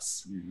telling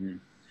us. Mm-hmm.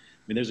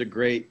 I mean, there's a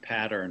great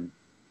pattern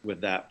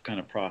with that kind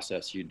of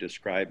process you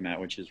described, Matt,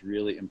 which is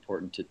really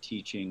important to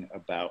teaching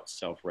about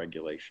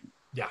self-regulation.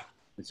 Yeah.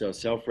 And so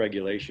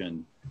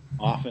self-regulation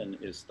often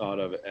is thought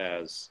of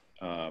as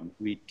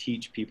we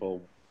teach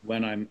people,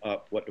 when I'm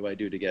up, what do I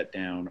do to get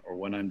down? Or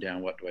when I'm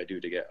down, what do I do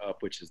to get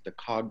up? Which is the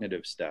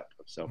cognitive step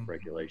of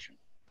self-regulation.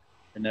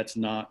 And that's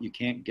not, you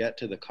can't get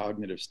to the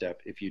cognitive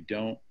step if you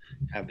don't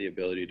have the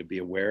ability to be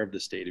aware of the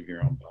state of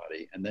your own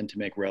body and then to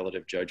make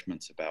relative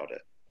judgments about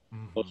it.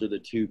 Those are the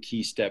two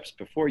key steps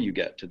before you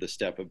get to the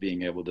step of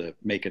being able to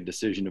make a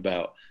decision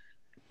about,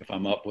 if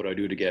I'm up, what do I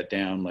do to get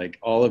down? Like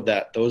all of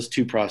that, those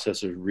two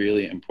processes are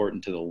really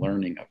important to the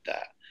learning of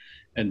that.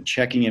 And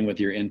checking in with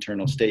your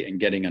internal state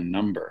and getting a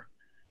number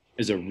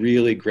is a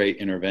really great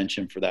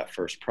intervention for that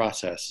first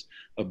process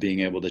of being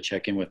able to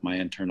check in with my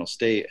internal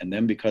state. And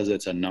then because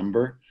it's a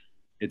number,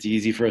 it's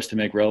easy for us to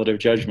make relative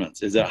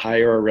judgments. Is it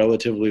higher or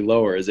relatively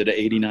lower? Is it an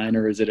 89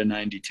 or is it a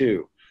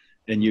 92?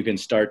 Then you can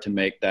start to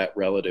make that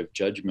relative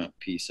judgment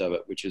piece of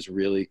it, which is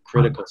really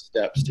critical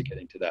steps to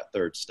getting to that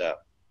third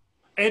step.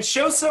 And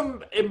show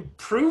some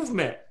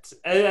improvement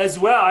as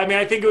well. I mean,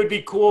 I think it would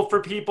be cool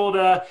for people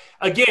to,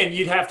 again,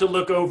 you'd have to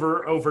look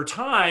over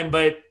time,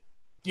 but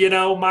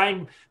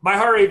my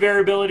heart rate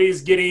variability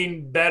is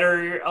getting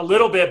better, a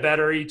little bit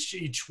better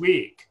each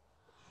week.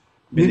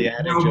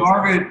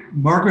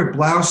 Margaret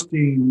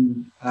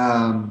Blaustein,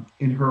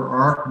 in her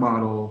ARC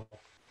model,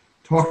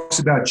 talks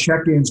about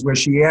check-ins where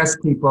she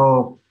asks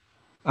people,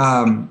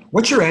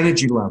 what's your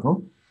energy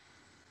level?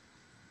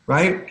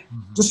 Right?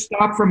 Mm-hmm. Just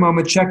stop for a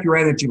moment, check your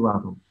energy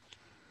level.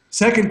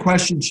 Second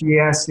question she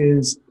asks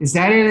is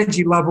that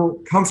energy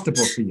level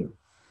comfortable for you?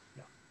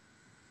 Yeah.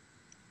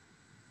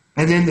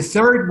 And then the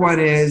third one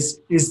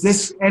is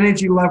this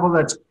energy level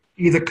that's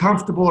either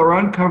comfortable or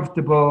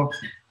uncomfortable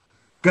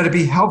going to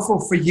be helpful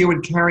for you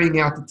in carrying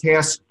out the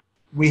task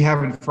we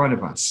have in front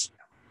of us?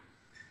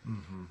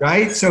 Mm-hmm.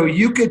 Right? So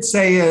you could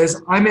say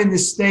I'm in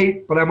this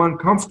state, but I'm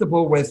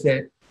uncomfortable with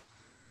it,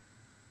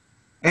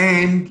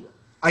 and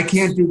I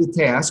can't do the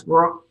task.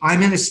 Or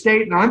I'm in a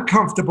state and I'm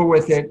comfortable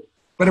with it,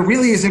 but it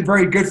really isn't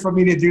very good for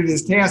me to do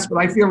this task, but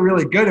I feel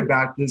really good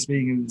about this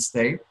being in the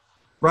state,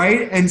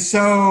 right? And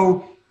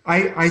so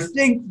I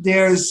think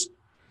there's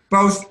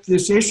both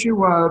this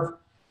issue of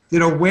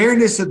the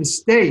awareness of the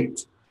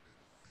state,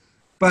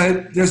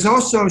 but there's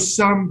also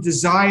some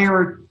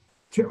desire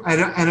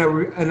and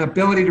an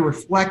ability to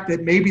reflect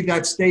that maybe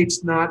that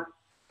state's not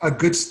a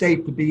good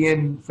state to be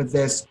in for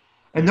this.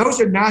 And those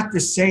are not the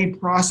same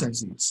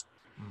processes,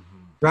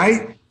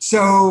 right?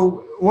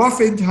 So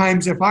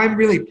oftentimes if I'm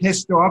really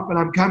pissed off and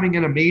I'm coming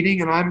in a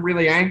meeting and I'm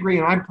really angry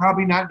and I'm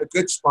probably not in a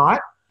good spot,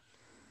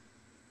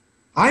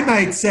 I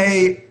might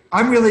say,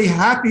 I'm really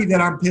happy that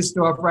I'm pissed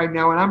off right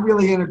now and I'm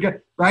really in a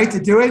good, right, to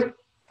do it.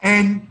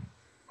 And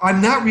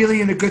I'm not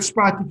really in a good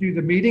spot to do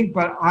the meeting,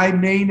 but I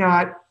may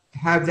not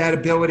have that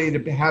ability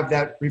to have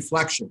that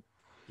reflection.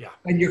 Yeah.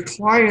 And your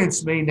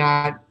clients may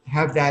not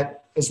have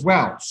that as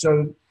well.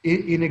 So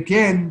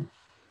again,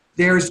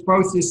 there's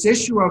both this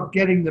issue of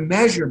getting the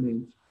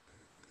measurement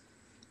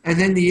and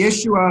then the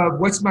issue of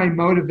what's my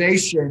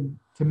motivation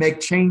to make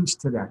change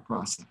to that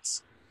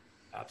process.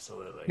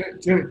 Absolutely.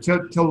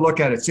 To look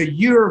at it. So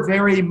you're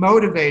very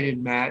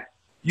motivated, Matt.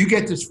 You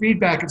get this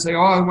feedback and say,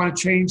 oh, I want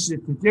to change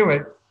it to do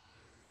it.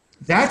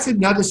 That's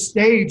another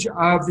stage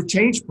of the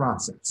change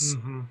process.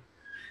 Mm-hmm.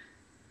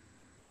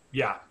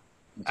 Yeah,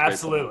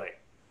 absolutely.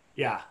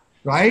 Yeah.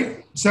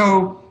 Right?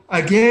 So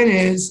again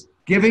is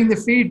giving the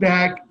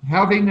feedback,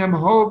 having them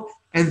hope,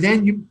 and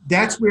then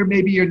that's where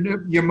maybe your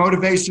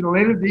motivational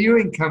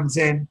interviewing comes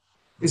in,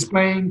 is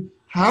saying,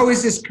 how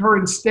is this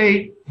current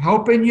state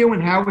helping you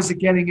and how is it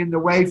getting in the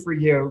way for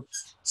you?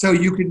 So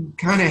you can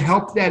kind of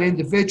help that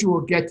individual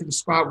get to the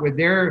spot where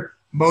they're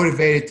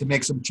motivated to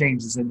make some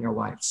changes in their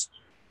lives.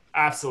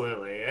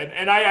 Absolutely.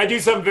 And I do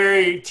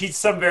teach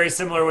something very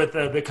similar with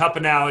the cup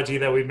analogy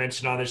that we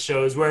mentioned on the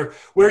show is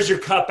where's your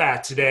cup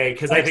at today?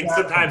 Because I think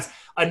sometimes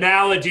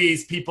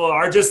analogies, people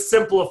are just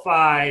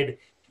simplified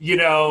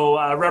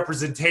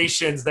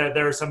representations that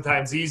are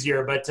sometimes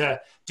easier, but to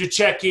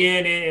check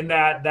in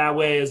that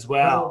way as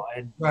well.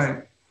 And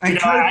right. And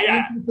Kurt,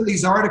 thank you for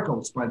these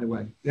articles, by the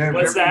way.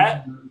 What's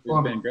that?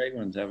 There's been great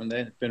ones, haven't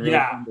they? It's been really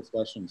fun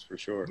discussions for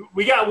sure.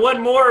 We got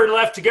one more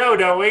left to go,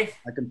 don't we?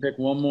 I can pick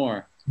one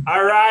more.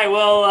 All right.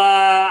 Well,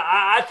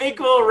 I think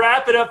we'll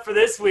wrap it up for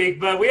this week,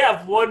 but we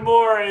have one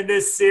more in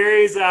this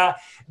series.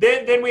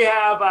 Then we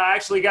have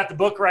actually got the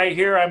book right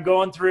here I'm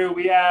going through.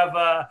 We have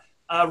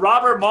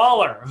Robert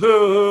Mueller,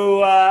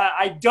 who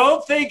I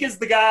don't think is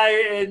the guy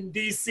in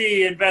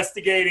D.C.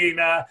 investigating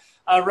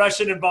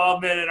Russian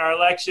involvement in our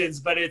elections,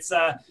 but it's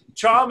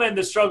Trauma and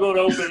the Struggle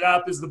to Open It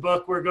Up is the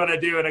book we're going to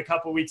do in a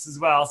couple weeks as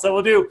well. So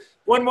we'll do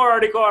one more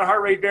article on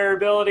heart rate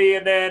variability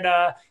and then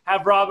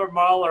have Robert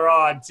Mueller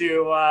on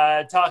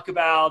to talk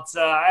about,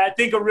 I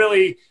think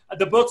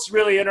the book's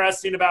really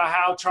interesting about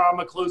how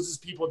trauma closes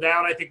people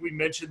down. I think we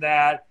mentioned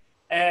that,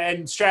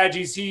 and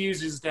strategies he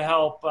uses to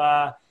help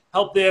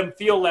them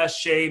feel less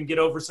shame, get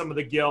over some of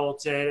the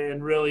guilt,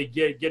 and really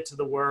get to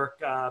the work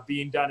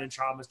being done in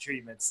trauma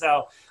treatment.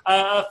 So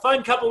a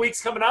fun couple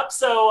weeks coming up.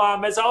 So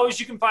as always,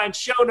 you can find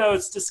show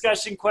notes,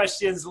 discussion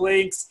questions,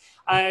 links,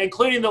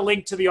 including the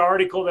link to the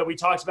article that we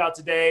talked about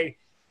today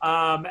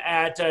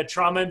at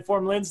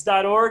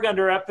traumainformedlens.org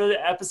under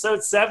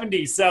episode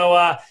 70.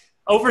 So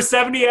over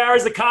 70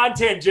 hours of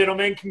content,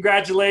 gentlemen.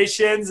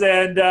 Congratulations.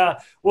 And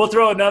we'll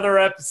throw another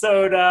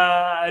episode,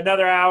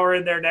 another hour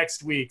in there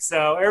next week.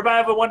 So everybody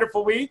have a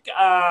wonderful week.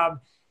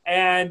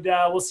 And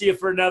we'll see you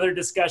for another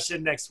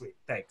discussion next week.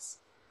 Thanks.